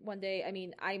play it one day. I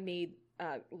mean, I made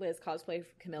Liz cosplay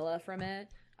Camilla from it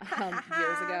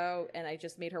years ago, and I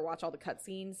just made her watch all the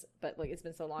cutscenes. But like, it's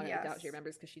been so long, I doubt she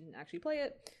remembers because she didn't actually play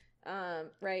it.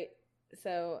 Right?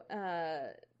 So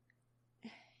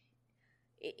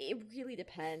it really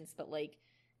depends. But like,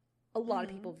 a lot of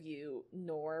people view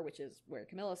Nor, which is where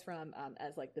Camilla's from,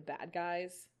 as like the bad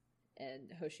guys,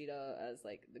 and Hoshida as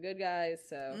like the good guys.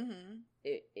 So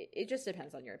it just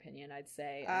depends on your opinion, I'd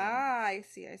say. I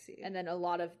see. And then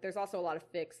there's also a lot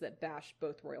of fics that bash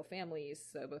both royal families,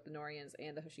 so both the Norians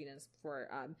and the Hoshidans, for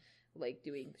like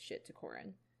doing shit to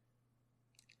Corrin.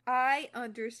 I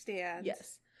understand.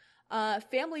 Yes.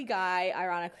 Family Guy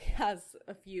ironically has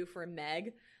a few for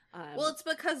Meg. Well, it's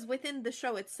because within the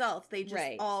show itself they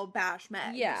just all bash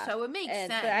Meg. Yeah. So it makes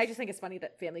sense. But I just think it's funny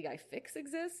that Family Guy fics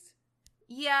exist.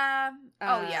 Yeah.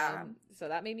 So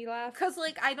that made me laugh. Because,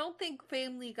 like, I don't think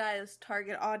Family Guy's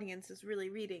target audience is really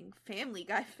reading Family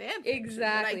Guy fanfiction.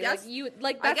 Exactly.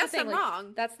 I guess I'm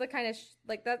wrong. That's the kind of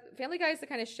that Family Guy is the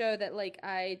kind of show that like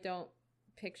I don't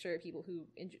picture people who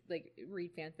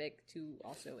read fanfic to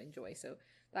also enjoy. So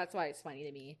that's why it's funny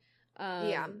to me.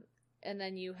 And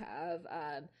then you have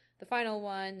the final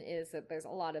one is that there's a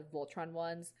lot of Voltron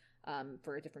ones.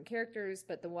 For different characters,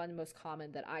 but the one most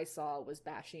common that I saw was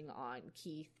bashing on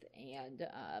Keith and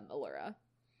Allura.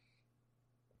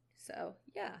 So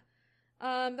yeah,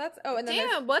 that's and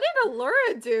then what did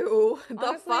Allura do?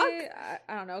 Honestly, I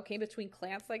don't know. Came between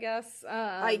Clance, I guess.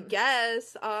 I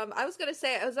guess. I was gonna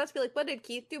say, I was about to be like, what did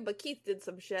Keith do? But Keith did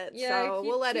some shit. Yeah, so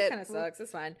we'll let it. Kind of sucks.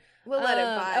 It's fine. We'll let it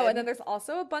vibe. Oh, and then there's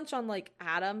also a bunch on like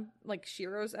Adam, like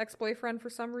Shiro's ex-boyfriend for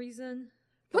some reason.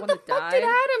 What the fuck did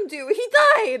Adam do? He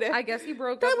died! I guess he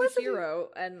broke up with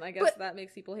Shiro, and I guess that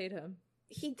makes people hate him.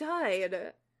 He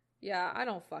died. Yeah, I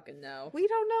don't fucking know. We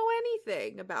don't know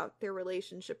anything about their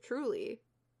relationship, truly.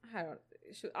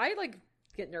 I like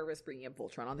get nervous bringing up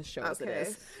Voltron on the show as it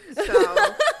is. So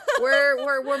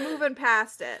we're moving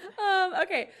past it.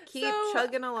 Okay. Keep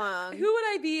chugging along. Who would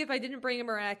I be if I didn't bring a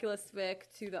miraculous fic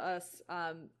to us?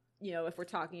 You know, if we're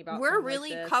talking about, we're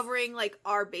really covering like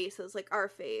our bases, like our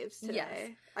faves today. Yes.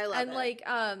 I love it. And like,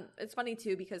 it's funny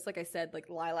too because, like I said,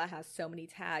 like Lila has so many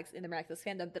tags in the Miraculous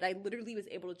fandom that I literally was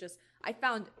able to I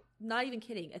found, not even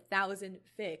kidding, 1,000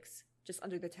 fics just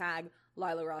under the tag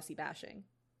Lila Rossi bashing.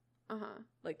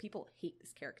 Like, people hate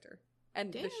this character,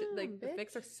 and the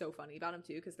fics are so funny about him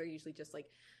too because they're usually just like,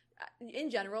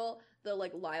 in general, the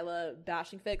like Lila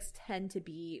bashing fics tend to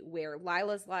be where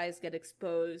Lila's lies get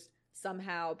exposed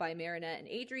somehow by Marinette and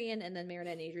Adrian, and then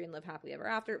Marinette and Adrian live happily ever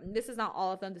after. And this is not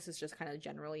all of them. This is just kind of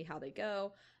generally how they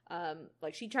go.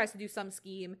 Like, she tries to do some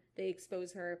scheme, they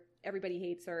expose her, everybody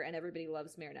hates her, and everybody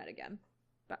loves Marinette again.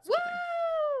 That's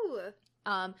woo!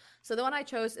 So the one I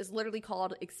chose is literally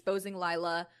called Exposing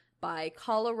Lila by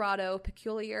Colorado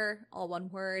Peculiar, all one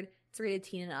word. It's rated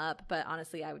teen and up, but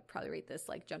honestly, I would probably rate this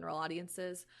like general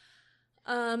audiences.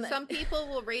 Some people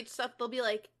will rate stuff, they'll be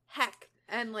like, heck.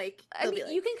 And like, I mean,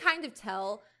 you can kind of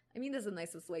tell. I mean, this is the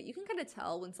nicest way. You can kind of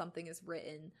tell when something is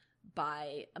written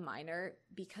by a minor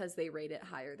because they rate it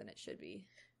higher than it should be.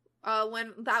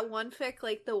 When that one fic,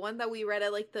 like the one that we read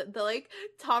at like the like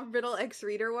Tom Riddle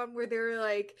X-Reader one, where they were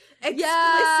like explicit,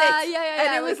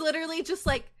 and it was literally just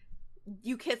like,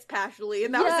 you kissed passionately,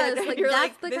 and that was it. Like, you're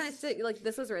that's the kind of shit. Like,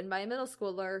 this was written by a middle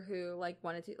schooler who like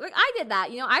wanted to. Like, I did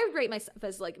that. You know, I would rate myself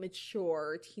as like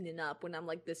mature, teen and up when I'm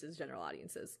like, this is general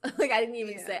audiences. Like, I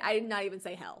did not even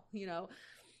say hell. You know.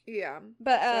 Yeah,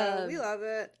 but so we love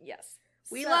it. Yes,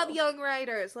 we love young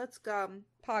writers. Let's go,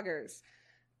 poggers.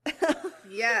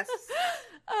 Yes.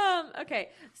 Okay,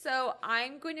 so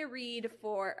I'm going to read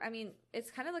for. I mean, it's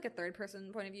kind of like a third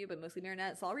person point of view, but mostly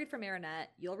Marinette. So I'll read for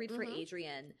Marinette. You'll read for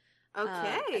Adrian.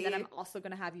 Okay. And then I'm also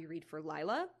going to have you read for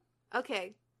Lila.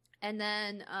 Okay. And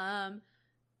then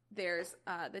there's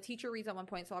the teacher reads at one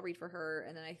point, so I'll read for her.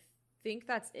 And then I think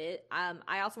that's it.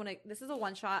 I also want to, this is a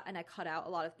one shot and I cut out a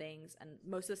lot of things, and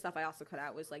most of the stuff I also cut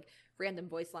out was like random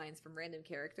voice lines from random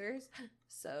characters.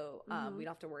 So we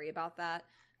don't have to worry about that.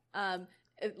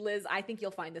 Liz, I think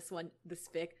you'll find this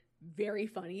fic very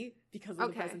funny because of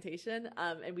the presentation.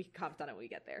 And we can comment on it when we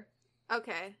get there.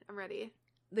 Okay, I'm ready.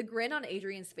 The grin on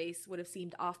Adrian's face would have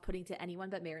seemed off-putting to anyone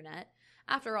but Marinette.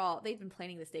 After all, they'd been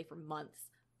planning this day for months.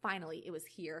 Finally, it was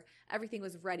here. Everything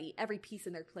was ready, every piece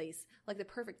in their place. Like the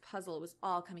perfect puzzle, it was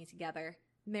all coming together.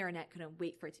 Marinette couldn't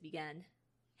wait for it to begin.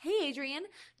 "Hey, Adrian,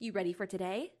 you ready for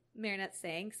today?" Marinette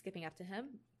sang, skipping up to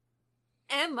him.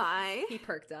 Am I? He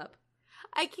perked up.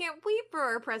 I can't wait for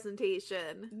our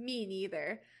presentation. Me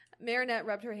neither. Marinette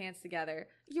rubbed her hands together.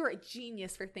 "You're a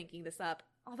genius for thinking this up.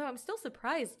 Although I'm still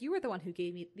surprised you were the one who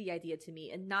gave me the idea to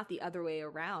me and not the other way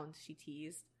around," she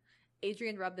teased.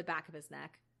 Adrian rubbed the back of his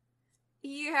neck.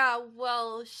 "Yeah,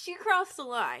 well, she crossed the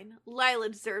line. Lila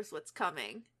deserves what's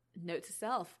coming." Note to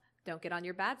self, don't get on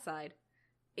your bad side.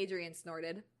 Adrian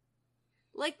snorted.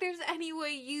 "Like there's any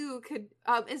way you could,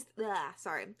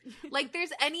 like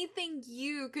there's anything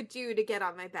you could do to get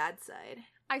on my bad side."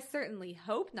 "I certainly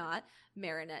hope not,"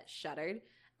 Marinette shuddered.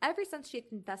 Ever since she had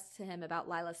confessed to him about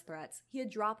Lila's threats, he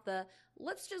had dropped the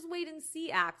 "let's just wait and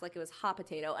see" act like it was hot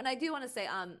potato. And I do want to say,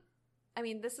 I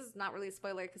mean, this is not really a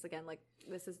spoiler because, again, like,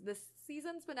 this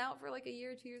season's been out for, like, a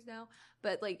year or 2 years now.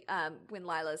 But, like, when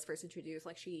Lila's first introduced,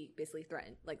 like, she basically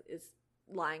threatened, like, is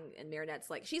lying, and Marinette's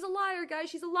like, "She's a liar, guys,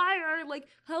 she's a liar, like,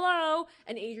 hello."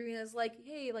 And Adrian is like,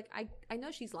 "Hey, like, I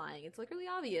know she's lying. It's, like, really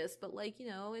obvious, but, like, you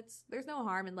know, there's no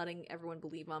harm in letting everyone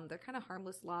believe them. They're kind of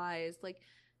harmless lies. Like,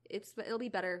 it'll be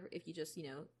better if you just, you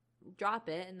know, drop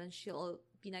it, and then she'll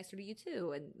be nicer to you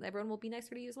too, and everyone will be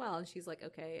nicer to you as well." And she's like,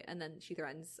 "Okay." And then she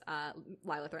threatens,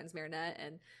 Lila threatens Marinette,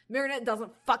 and Marinette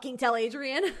doesn't fucking tell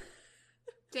Adrian.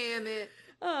 Damn it.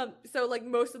 So like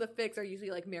most of the fics are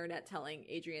usually like Marinette telling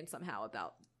Adrian somehow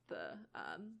about the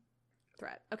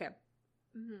threat. Okay.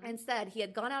 Mm-hmm. Instead, he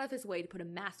had gone out of his way to put a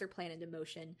master plan into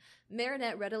motion.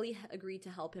 Marinette readily agreed to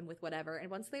help him with whatever, and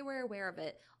once they were aware of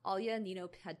it, Alia and Nino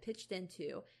had pitched in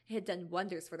too. It had done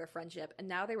wonders for their friendship, and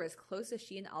now they were as close as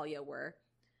she and Alia were.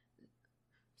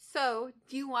 "So,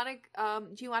 do you want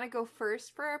to go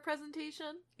first for our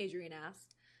presentation?" Adrian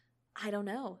asked. "I don't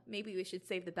know. Maybe we should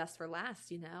save the best for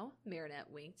last, you know?"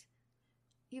 Marinette winked.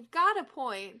 "You've got a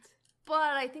point.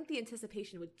 But I think the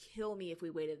anticipation would kill me if we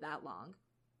waited that long."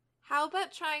 "How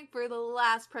about trying for the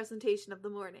last presentation of the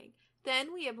morning?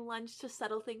 Then we have lunch to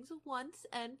settle things once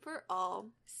and for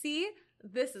all." "See?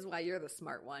 This is why you're the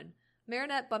smart one."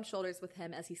 Marinette bumped shoulders with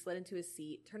him as he slid into his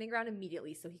seat, turning around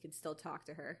immediately so he could still talk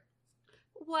to her.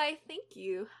 "Why, thank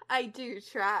you. I do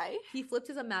try." He flipped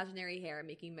his imaginary hair,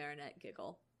 making Marinette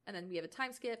giggle. And then we have a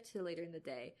time skip to later in the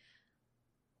day.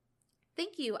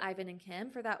 "Thank you, Ivan and Kim,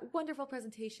 for that wonderful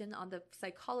presentation on the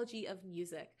psychology of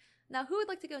music. Now, who would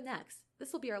like to go next?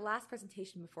 This will be our last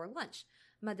presentation before lunch."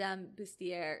 Madame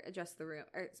Bustier addressed the room.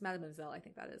 Or it's Mademoiselle, I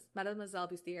think that is. Mademoiselle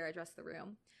Bustier addressed the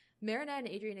room. Marinette and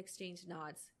Adrian exchanged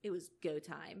nods. It was go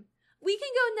time. "We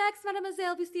can go next,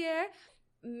 Mademoiselle Bustier."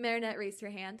 Marinette raised her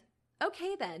hand.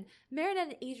 "Okay, then. Marinette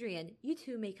and Adrian, you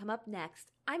two may come up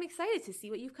next. I'm excited to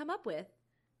see what you've come up with."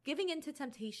 Giving in to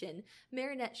temptation,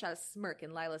 Marinette shot a smirk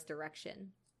in Lila's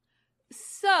direction.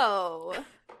 "So..."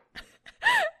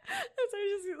 So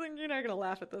I just like, you're not gonna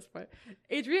laugh at this point.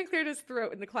 Adrian cleared his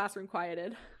throat and the classroom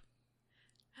quieted.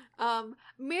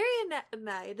 "Marinette and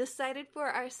I decided for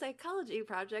our psychology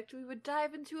project we would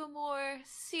dive into a more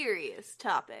serious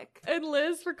topic." And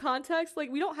Liz, for context, like,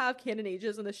 we don't have canon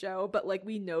ages in the show, but like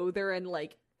we know they're in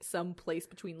like some place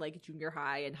between like junior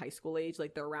high and high school age,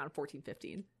 like they're around 14,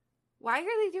 15. Why are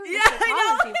they doing a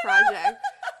psychology project?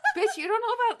 Bitch, you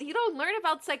don't learn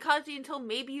about psychology until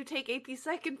maybe you take AP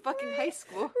Psych in fucking high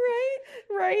school.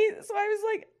 Right. So I was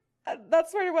like,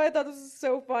 that's part of why I thought this was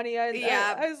so funny. I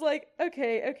was like,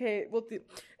 okay, we'll do.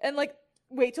 And like,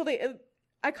 wait till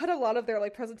I cut a lot of their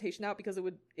like presentation out because it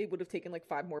would have taken like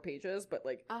 5 more pages, but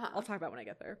like, I'll talk about it when I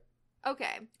get there.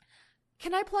 Okay.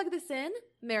 "Can I plug this in?"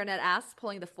 Marinette asked,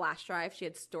 pulling the flash drive she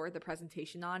had stored the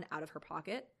presentation on out of her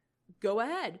pocket. "Go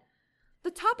ahead. The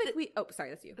topic sorry,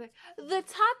 that's you." "The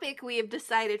topic we have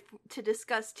decided to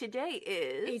discuss today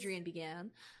is..." Adrian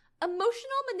began.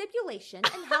 "Emotional manipulation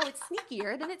and how it's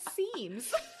sneakier than it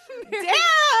seems." Damn!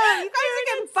 You guys are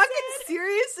getting fucking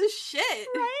serious as shit.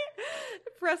 Right?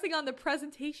 Pressing on the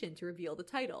presentation to reveal the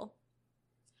title.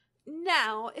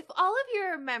 "Now, if all of you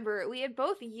remember, we had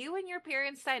both you and your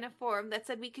parents sign a form that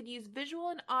said we could use visual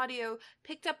and audio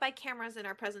picked up by cameras in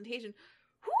our presentation.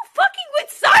 Who fucking would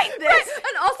sign this? Right.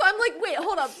 And also, I'm like, wait,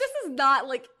 hold up. This is not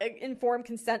like an informed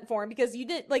consent form because you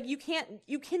didn't like you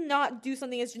cannot do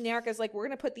something as generic as like we're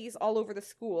gonna put these all over the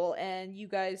school and you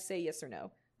guys say yes or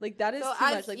no. Like that is too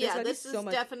much. Like this is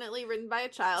definitely written by a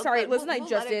child. Sorry, listen, I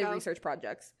just did research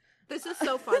projects. This is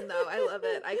so fun though. I love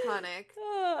it.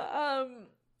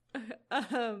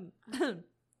 Iconic.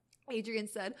 Adrian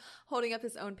said, holding up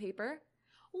his own paper.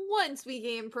 Once we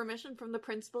gained permission from the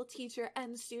principal, teacher,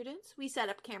 and students, we set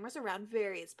up cameras around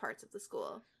various parts of the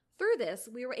school. Through this,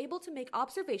 we were able to make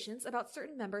observations about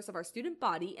certain members of our student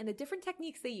body and the different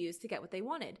techniques they used to get what they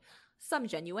wanted. Some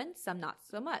genuine, some not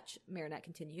so much, Marinette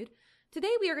continued.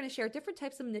 Today we are going to share different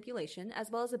types of manipulation as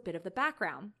well as a bit of the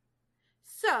background.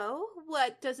 So,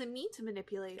 what does it mean to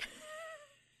manipulate?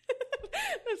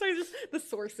 I'm sorry, just the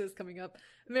sources coming up.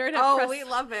 Marinette we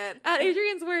love it. At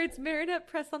Adrian's words, Marinette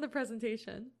pressed on the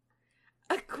presentation.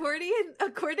 According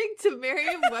to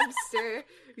Merriam-Webster,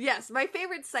 yes, my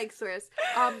favorite psych source,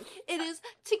 it is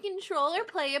to control or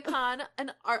play upon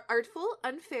an artful,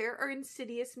 unfair, or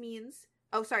insidious means.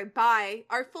 By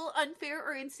artful, unfair,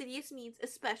 or insidious means,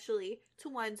 especially to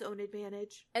one's own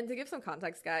advantage. And to give some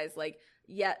context, guys, like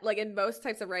in most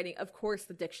types of writing, of course,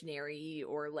 the dictionary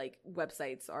or like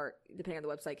websites are, depending on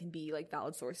the website, can be like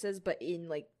valid sources. But in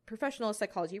like professional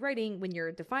psychology writing, when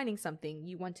you're defining something,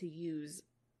 you want to use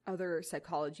other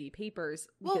psychology papers.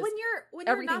 Well, when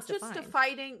you're not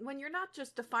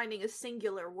just defining a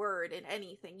singular word in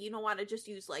anything, you don't want to just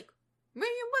use like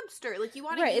Merriam-Webster. Like you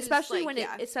want to use, especially when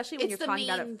you're talking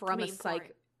about it from a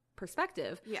psych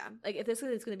perspective. Yeah, like if this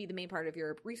is going to be the main part of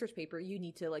your research paper, you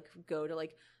need to like go to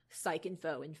like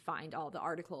PsycInfo and find all the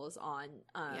articles on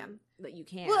that you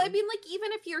can. Well, I mean, like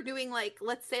even if you're doing like,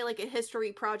 let's say like a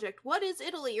history project, what is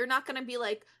Italy? You're not going to be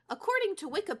like, according to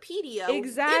Wikipedia,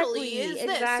 Italy is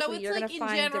this. So it's you're like going to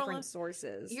find general, different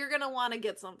sources. You're going to want to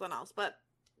get something else, but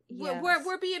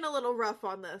we're being a little rough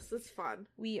on this. It's fun.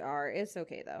 We are. It's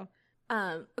okay though.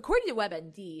 According to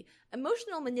WebMD,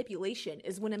 emotional manipulation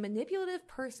is when a manipulative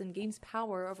person gains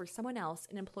power over someone else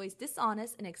and employs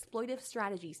dishonest and exploitive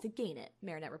strategies to gain it,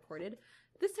 Marinette reported.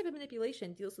 This type of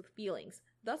manipulation deals with feelings,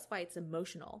 thus why it's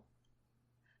emotional.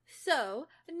 So,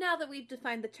 now that we've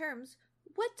defined the terms,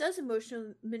 what does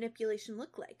emotional manipulation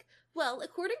look like? Well,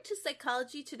 according to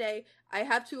Psychology Today, I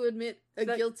have to admit,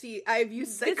 I've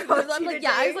used Psychology Today.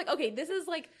 Yeah, I was like, okay, this is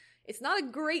like, it's not a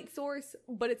great source,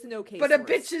 but it's an okay source. But a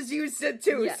bitch has used it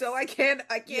too, yes. So I can't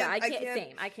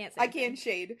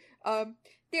shade.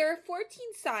 There are 14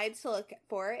 signs to look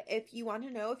for if you want to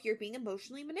know if you're being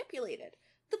emotionally manipulated.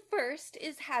 The first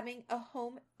is having a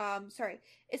home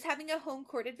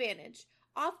court advantage.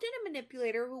 Often a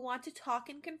manipulator will want to talk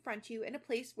and confront you in a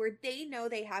place where they know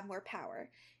they have more power.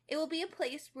 It will be a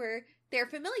place where they're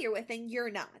familiar with and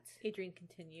you're not. Adrian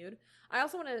continued. I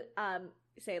also want to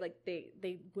say like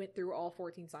they went through all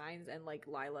 14 signs and like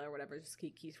Lila or whatever just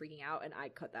keeps freaking out and I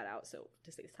cut that out so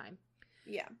to save time.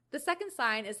 Yeah. The second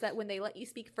sign is that when they let you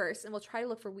speak first and will try to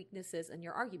look for weaknesses in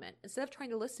your argument. Instead of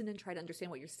trying to listen and try to understand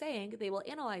what you're saying, they will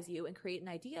analyze you and create an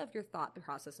idea of your thought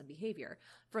process and behavior.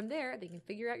 From there, they can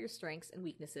figure out your strengths and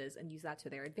weaknesses and use that to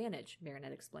their advantage,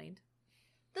 Marinette explained.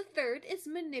 The third is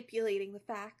manipulating the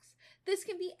facts. This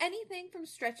can be anything from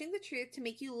stretching the truth to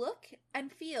make you look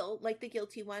and feel like the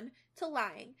guilty one to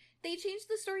lying. They change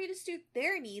the story to suit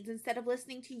their needs instead of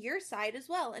listening to your side as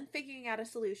well and figuring out a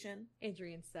solution.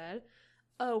 Adrian said.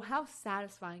 Oh, how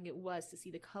satisfying it was to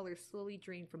see the color slowly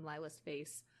drain from Lila's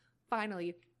face.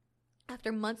 Finally,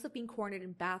 after months of being cornered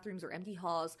in bathrooms or empty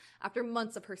halls, after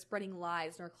months of her spreading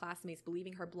lies and her classmates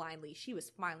believing her blindly, she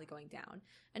was finally going down.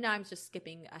 And now I'm just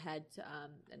skipping ahead to,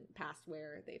 and past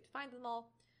where they have to find them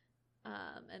all.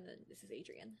 And then this is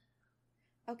Adrian.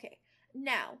 Okay.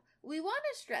 Now, we want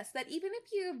to stress that even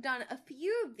if you have done a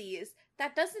few of these,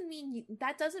 that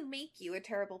doesn't make you a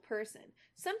terrible person.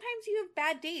 Sometimes you have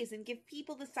bad days and give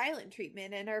people the silent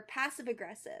treatment and are passive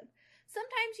aggressive.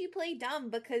 Sometimes you play dumb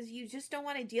because you just don't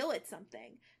want to deal with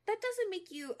something. That doesn't make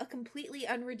you a completely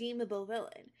unredeemable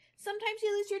villain. Sometimes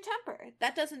you lose your temper.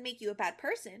 That doesn't make you a bad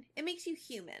person. It makes you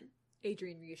human.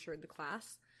 Adrian reassured the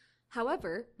class.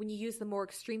 However, when you use the more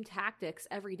extreme tactics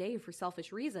every day for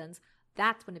selfish reasons,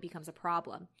 that's when it becomes a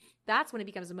problem. That's when it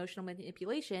becomes emotional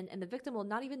manipulation, and the victim will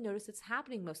not even notice it's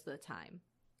happening most of the time.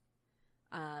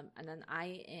 And then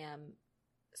I am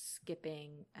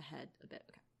skipping ahead a bit.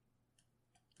 Okay.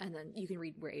 And then you can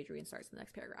read where Adrian starts in the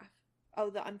next paragraph. Oh,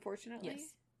 the unfortunately?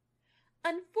 Yes.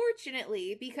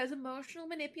 Unfortunately, because emotional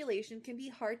manipulation can be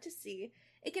hard to see,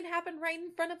 it can happen right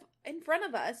in front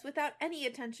of us without any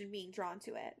attention being drawn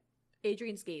to it.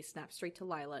 Adrian's gaze snapped straight to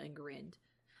Lila and grinned.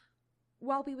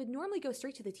 While we would normally go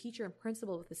straight to the teacher and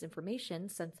principal with this information,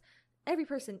 since Every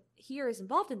person here is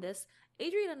involved in this.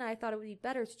 Adrian and I thought it would be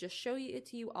better to just show it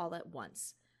to you all at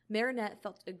once. Marinette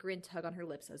felt a grin tug on her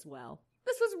lips as well.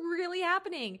 This was really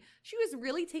happening. She was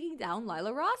really taking down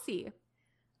Lila Rossi.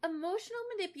 Emotional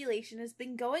manipulation has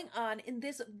been going on in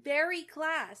this very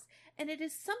class, and it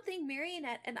is something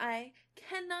Marinette and I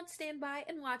cannot stand by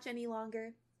and watch any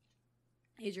longer.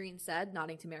 Adrian said,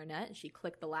 nodding to Marinette, and she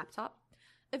clicked the laptop.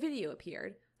 A video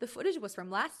appeared. The footage was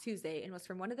from last Tuesday and was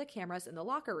from one of the cameras in the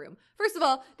locker room. First of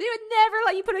all, they would never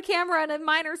let you put a camera in a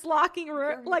miner's locker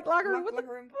room. What the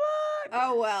fuck?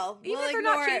 Oh, well. Even if they're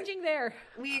not changing there.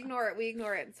 We ignore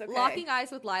it. It's okay. Locking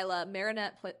eyes with Lila,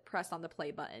 Marinette pressed on the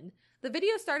play button. The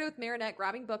video started with Marinette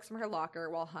grabbing books from her locker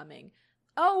while humming.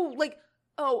 Okay.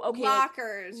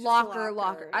 Lockers.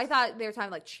 Locker. I thought they were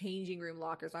talking like changing room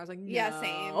lockers. I was like, no. Yeah,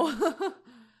 same.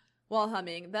 While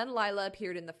humming. Then Lila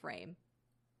appeared in the frame.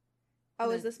 Oh,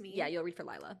 is this me? Yeah, you'll read for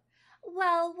Lila.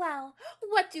 Well,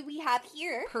 what do we have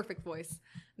here? Perfect voice.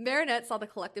 Marinette saw the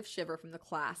collective shiver from the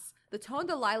class. The tone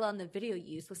Delilah in the video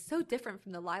used was so different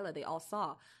from the Lila they all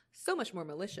saw. So much more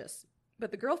malicious.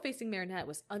 But the girl facing Marinette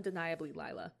was undeniably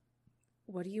Lila.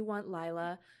 What do you want,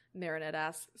 Lila? Marinette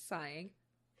asked, sighing.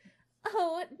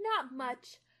 Oh, not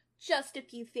much. Just a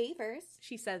few favors,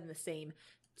 she said in the same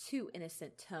too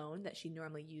innocent tone that she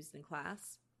normally used in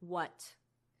class. What?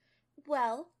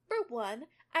 Well, for one,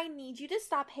 I need you to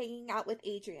stop hanging out with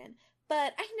Adrian,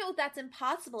 but I know that's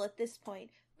impossible at this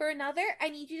point. For another, I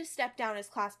need you to step down as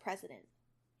class president.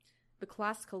 The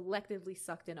class collectively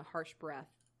sucked in a harsh breath.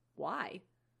 Why?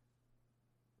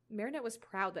 Marinette was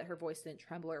proud that her voice didn't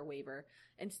tremble or waver.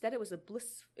 Instead, it was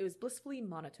blissfully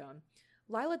monotone.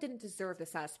 Lila didn't deserve the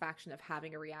satisfaction of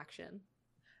having a reaction.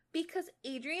 Because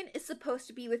Adrian is supposed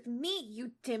to be with me,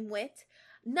 you dimwit.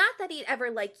 Not that he'd ever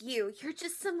like you. You're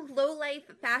just some low-life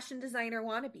fashion designer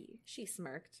wannabe. She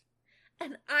smirked.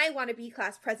 And I want to be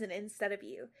class president instead of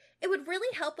you. It would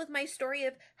really help with my story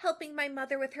of helping my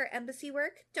mother with her embassy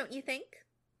work, don't you think?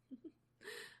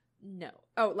 No.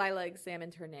 Oh, Lila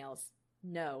examined her nails.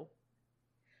 No.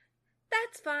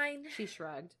 That's fine. She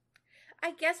shrugged.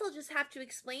 I guess I'll just have to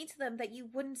explain to them that you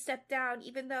wouldn't step down,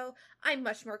 even though I'm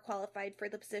much more qualified for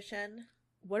the position.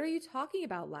 What are you talking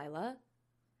about, Lila?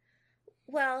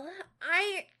 Well,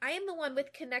 I am the one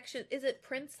with connection. Is it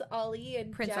Prince Ali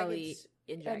and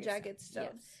Jagged Stone?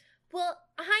 Yes. Well,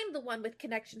 I'm the one with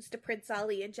connections to Prince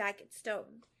Ali and Jagged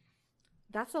Stone.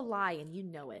 That's a lie, and you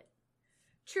know it.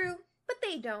 True, but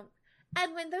they don't.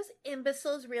 And when those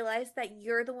imbeciles realize that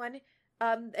you're the one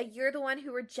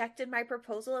who rejected my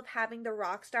proposal of having the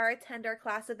rock star attend our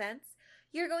class events,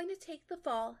 you're going to take the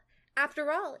fall. After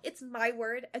all, it's my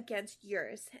word against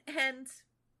yours. And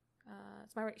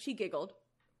it's my word. She giggled.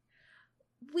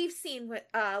 We've seen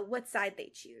what side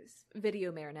they choose.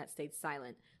 Video Marinette stayed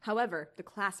silent. However, the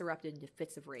class erupted into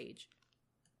fits of rage.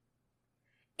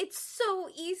 It's so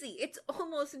easy. It's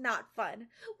almost not fun.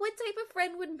 What type of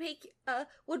friend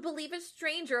would believe a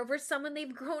stranger over someone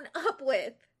they've grown up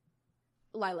with?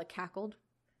 Lila cackled.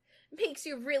 Makes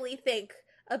you really think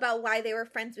about why they were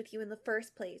friends with you in the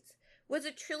first place. Was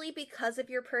it truly because of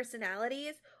your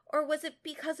personalities, or was it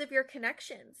because of your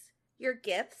connections? Your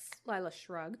gifts? Lila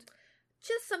shrugged.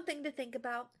 Just something to think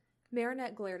about.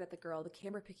 Marinette glared at the girl, the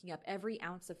camera picking up every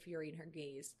ounce of fury in her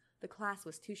gaze. The class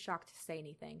was too shocked to say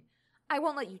anything. I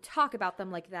won't let you talk about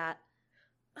them like that.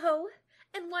 Oh,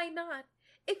 and why not?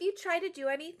 If you try to do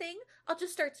anything, I'll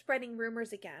just start spreading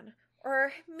rumors again.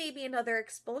 Or maybe another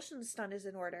expulsion stunt is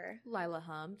in order. Lila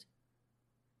hummed.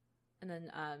 And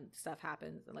then stuff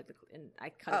happens, and I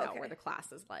cut it out where the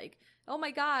class is like, oh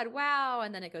my god, wow,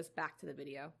 and then it goes back to the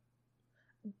video.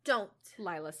 Don't.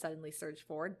 Lila suddenly surged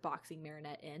forward, boxing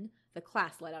Marinette in. The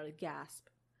class let out a gasp.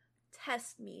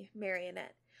 Test me,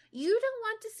 Marinette. You don't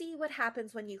want to see what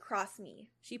happens when you cross me.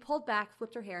 She pulled back,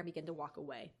 flipped her hair, and began to walk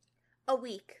away. A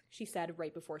week, she said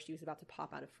right before she was about to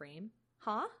pop out of frame.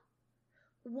 Huh?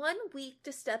 1 week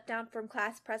to step down from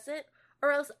class president,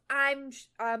 or else I'm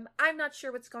not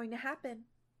sure what's going to happen.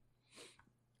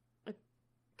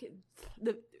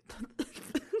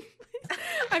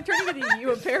 I'm turning to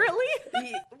you, apparently.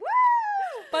 Woo!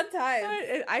 Fun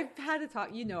time. I've had to talk.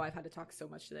 I've had to talk so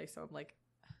much today, so I'm like,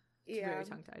 very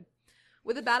tongue-tied.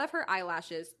 With a bat of her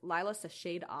eyelashes, Lila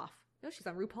sashayed off. No, she's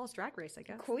on RuPaul's Drag Race, I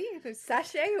guess. Queen,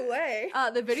 sashay away.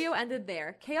 The video ended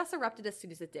there. Chaos erupted as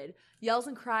soon as it did. Yells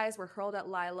and cries were hurled at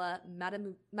Lila,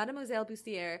 Mademoiselle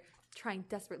Bustier, trying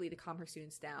desperately to calm her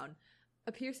students down.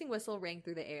 A piercing whistle rang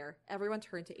through the air. Everyone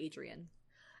turned to Adrian.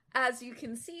 As you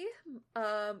can see,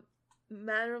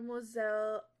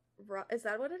 Mademoiselle Is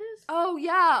that what it is? Oh,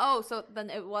 yeah. Oh, so then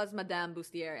it was Madame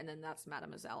Bustier, and then that's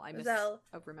Mademoiselle.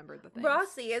 I've remembered the thing.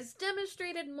 Rossi has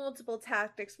demonstrated multiple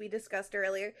tactics we discussed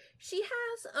earlier. She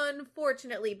has,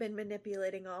 unfortunately, been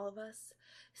manipulating all of us.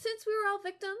 Since we were all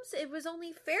victims, it was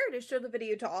only fair to show the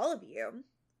video to all of you.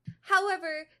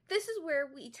 However, this is where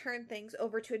we turn things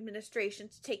over to administration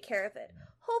to take care of it.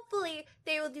 Hopefully,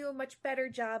 they will do a much better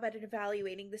job at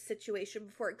evaluating the situation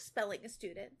before expelling a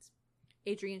student.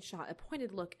 Adrian shot a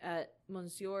pointed look at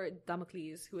Monsieur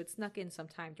Damocles, who had snuck in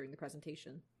sometime during the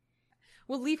presentation.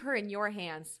 We'll leave her in your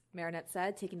hands, Marinette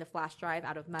said, taking the flash drive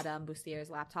out of Madame Bustier's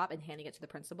laptop and handing it to the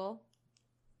principal.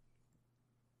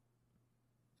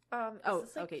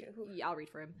 Okay. Yeah, I'll read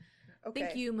for him. Okay.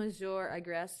 Thank you, Monsieur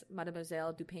Agreste,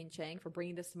 Mademoiselle Dupain-Cheng, for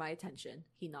bringing this to my attention.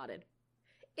 He nodded.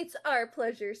 It's our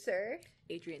pleasure, sir,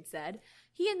 Adrian said.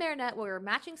 He and Marinette were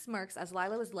matching smirks as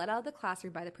Lila was led out of the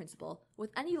classroom by the principal.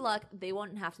 With any luck, they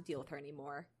won't have to deal with her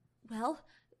anymore. Well,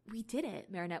 we did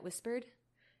it, Marinette whispered.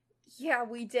 Yeah,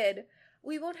 we did.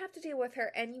 We won't have to deal with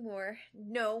her anymore.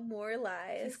 No more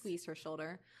lies. He squeezed her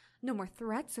shoulder. No more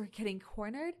threats or getting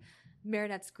cornered?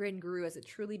 Marinette's grin grew as it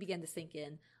truly began to sink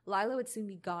in. Lila would soon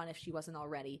be gone if she wasn't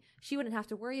already. She wouldn't have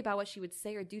to worry about what she would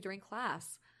say or do during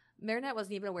class. Marinette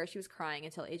wasn't even aware she was crying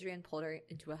until Adrian pulled her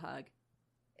into a hug.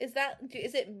 Is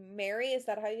it Mary? Is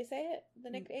that how you say it?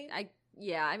 The nickname?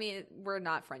 I mean, we're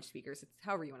not French speakers. It's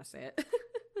however you want to say it.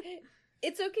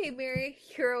 It's okay, Mary.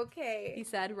 You're okay, he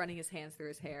said, running his hands through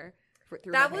his hair.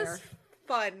 That was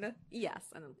fun. Yes,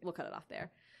 and we'll cut it off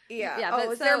there. Yeah.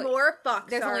 Is there more? Fuck.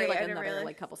 There's only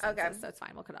another couple sentences, so it's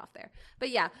fine. We'll cut it off there. But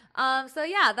yeah.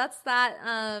 That's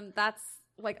that. That's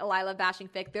like a Lila bashing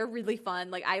fic. They're really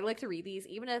fun. Like, I like to read these,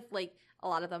 even if like a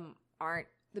lot of them aren't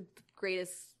the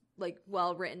greatest like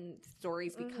well written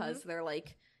stories, because they're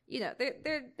like, you know,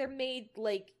 they're made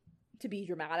like to be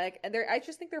dramatic, and I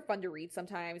just think they're fun to read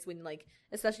sometimes when like,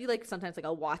 especially like sometimes like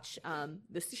I'll watch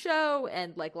this show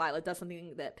and like Lila does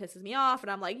something that pisses me off,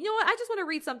 and I'm like, you know what, I just want to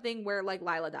read something where like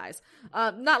Lila dies,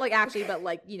 not like actually, but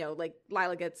like, you know, like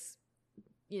Lila gets,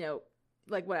 you know,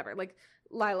 like whatever, like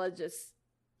Lila just,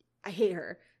 I hate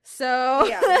her, so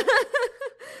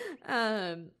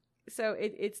yeah. So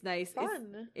it's nice.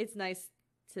 Fun. It's nice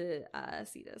to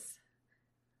see this.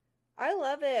 I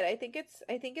love it. I think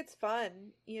it's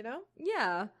fun, you know?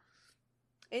 Yeah.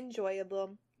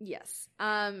 Enjoyable. Yes.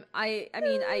 I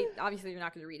mean, obviously you're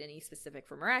not going to read any specific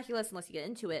for Miraculous unless you get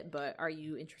into it, but are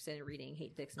you interested in reading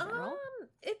hate fics in general?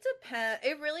 It depends.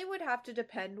 It really would have to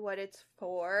depend what it's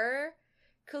for.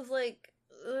 'Cause like,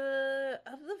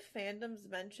 of the fandoms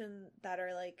mentioned that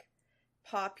are like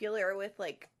popular with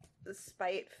like the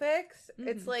spite fics,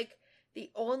 it's like the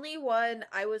only one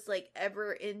I was like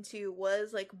ever into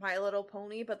was like My Little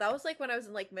Pony, but that was like when I was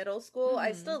in like middle school.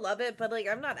 I still love it, but like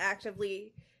I'm not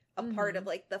actively a part of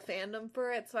like the fandom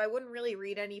for it, so I wouldn't really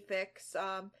read any fics.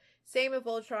 Same with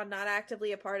Voltron, not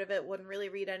actively a part of it, wouldn't really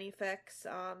read any fics.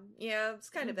 Yeah, it's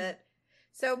kind of it.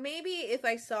 So maybe if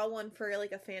I saw one for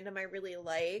like a fandom I really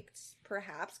liked,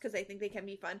 perhaps, because I think they can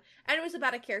be fun, and it was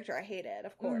about a character I hated,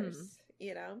 of course,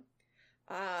 you know.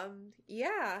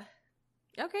 Yeah.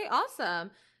 Okay,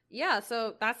 awesome. Yeah,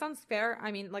 so that sounds fair.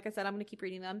 I mean, like I said, I'm going to keep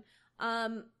reading them.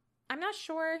 I'm not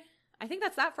sure. I think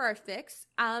that's that for our fics.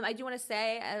 I do want to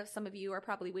say, some of you are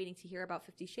probably waiting to hear about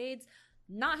 50 Shades.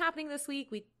 Not happening this week.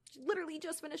 We literally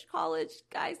just finished college.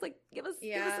 Guys, like, give us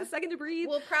a second to breathe.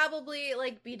 We'll probably,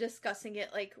 like, be discussing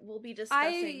it. Like, we'll be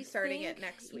discussing starting it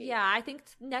next week. Yeah, I think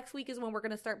next week is when we're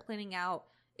going to start planning out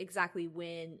exactly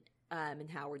when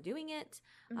and how we're doing it.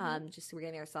 Just so we're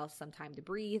giving ourselves some time to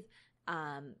breathe.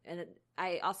 And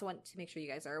I also want to make sure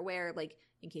you guys are aware, like,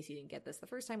 in case you didn't get this the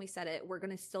first time we said it, we're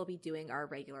going to still be doing our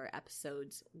regular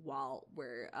episodes while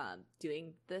we're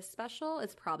doing this special.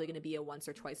 It's probably going to be a once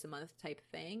or twice a month type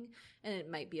thing, and it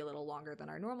might be a little longer than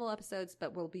our normal episodes,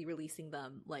 but we'll be releasing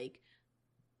them like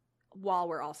while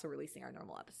we're also releasing our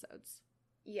normal episodes.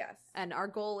 Yes. And our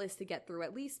goal is to get through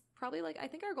at least probably like, I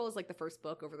think our goal is like the first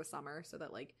book over the summer, so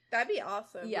that like that'd be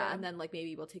awesome. Yeah, and then like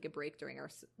maybe we'll take a break during our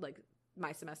like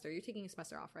my semester. You're taking a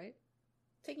semester off, right?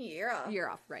 Taking a year off. Year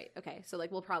off, right. Okay. So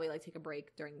like we'll probably like take a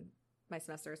break during my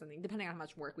semester or something, depending on how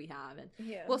much work we have, and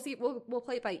we'll see. We'll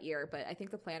play it by ear, but I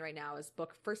think the plan right now is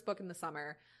first book in the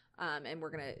summer, and we're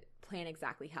gonna plan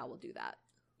exactly how we'll do that.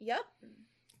 Yep.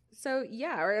 So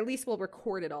yeah, or at least we'll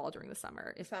record it all during the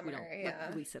summer if we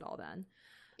don't release it all then.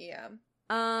 Yeah.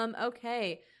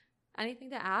 Okay.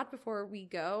 Anything to add before we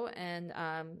go and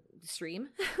stream?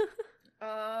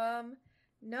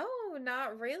 No,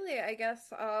 not really. I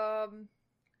guess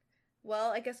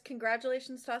well, I guess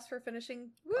congratulations to us for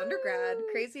finishing undergrad.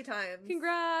 Crazy times.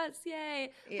 Congrats.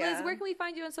 Yay. Yeah. Liz, where can we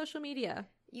find you on social media?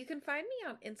 You can find me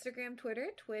on Instagram, Twitter,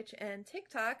 Twitch, and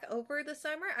TikTok. Over the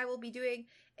summer, I will be doing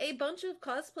a bunch of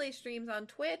cosplay streams on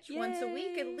Twitch. Yay! Once a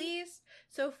week at least.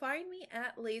 So find me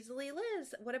at Lazily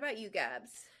Liz. What about you,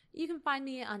 Gabs? You can find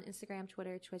me on Instagram,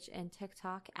 Twitter, Twitch, and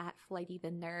TikTok at Flighty the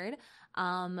Nerd.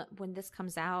 When this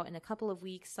comes out in a couple of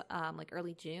weeks, like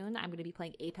early June, I'm going to be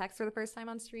playing Apex for the first time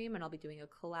on stream, and I'll be doing a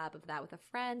collab of that with a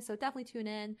friend. So definitely tune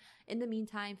in. In the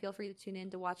meantime, feel free to tune in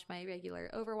to watch my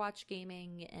regular Overwatch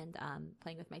gaming and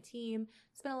playing with my team.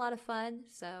 It's been a lot of fun.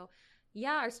 So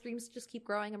yeah, our streams just keep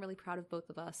growing. I'm really proud of both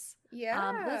of us.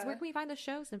 Yeah. Liz, where can we find the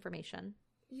show's information?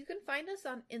 You can find us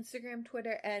on Instagram,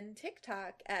 Twitter, and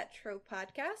TikTok at Trope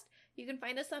Podcast. You can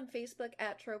find us on Facebook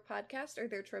at Trope Podcast or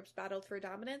Their Tropes Battled for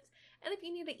Dominance. And if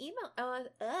you need to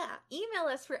email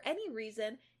us for any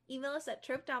reason, email us at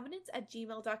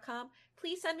tropedominance@gmail.com.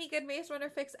 Please send me good Maze Runner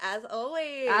fics as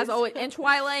always. As always. And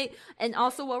Twilight. And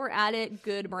also while we're at it,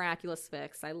 good Miraculous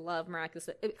fics. I love Miraculous,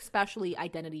 especially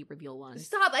identity reveal ones.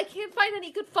 Stop. I can't find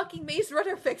any good fucking Maze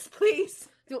Runner fics, please.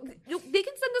 They can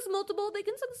send us multiple. They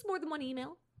can send us more than one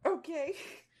email. Okay.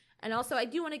 And also, I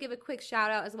do want to give a quick shout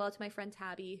out as well to my friend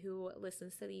Tabby, who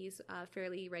listens to these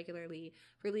fairly regularly,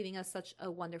 for leaving us such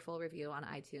a wonderful review on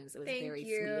iTunes. It was very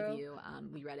sweet of you.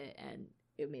 We read it and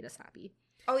it made us happy.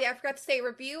 Oh yeah, I forgot to say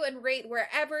review and rate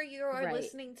wherever you are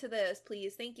listening to this,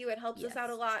 please. Thank you. It helps us out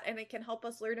a lot, and it can help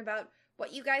us learn about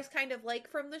what you guys kind of like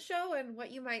from the show and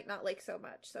what you might not like so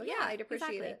much. So yeah, I'd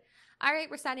appreciate it. All right,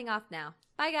 we're signing off now.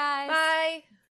 Bye, guys. Bye.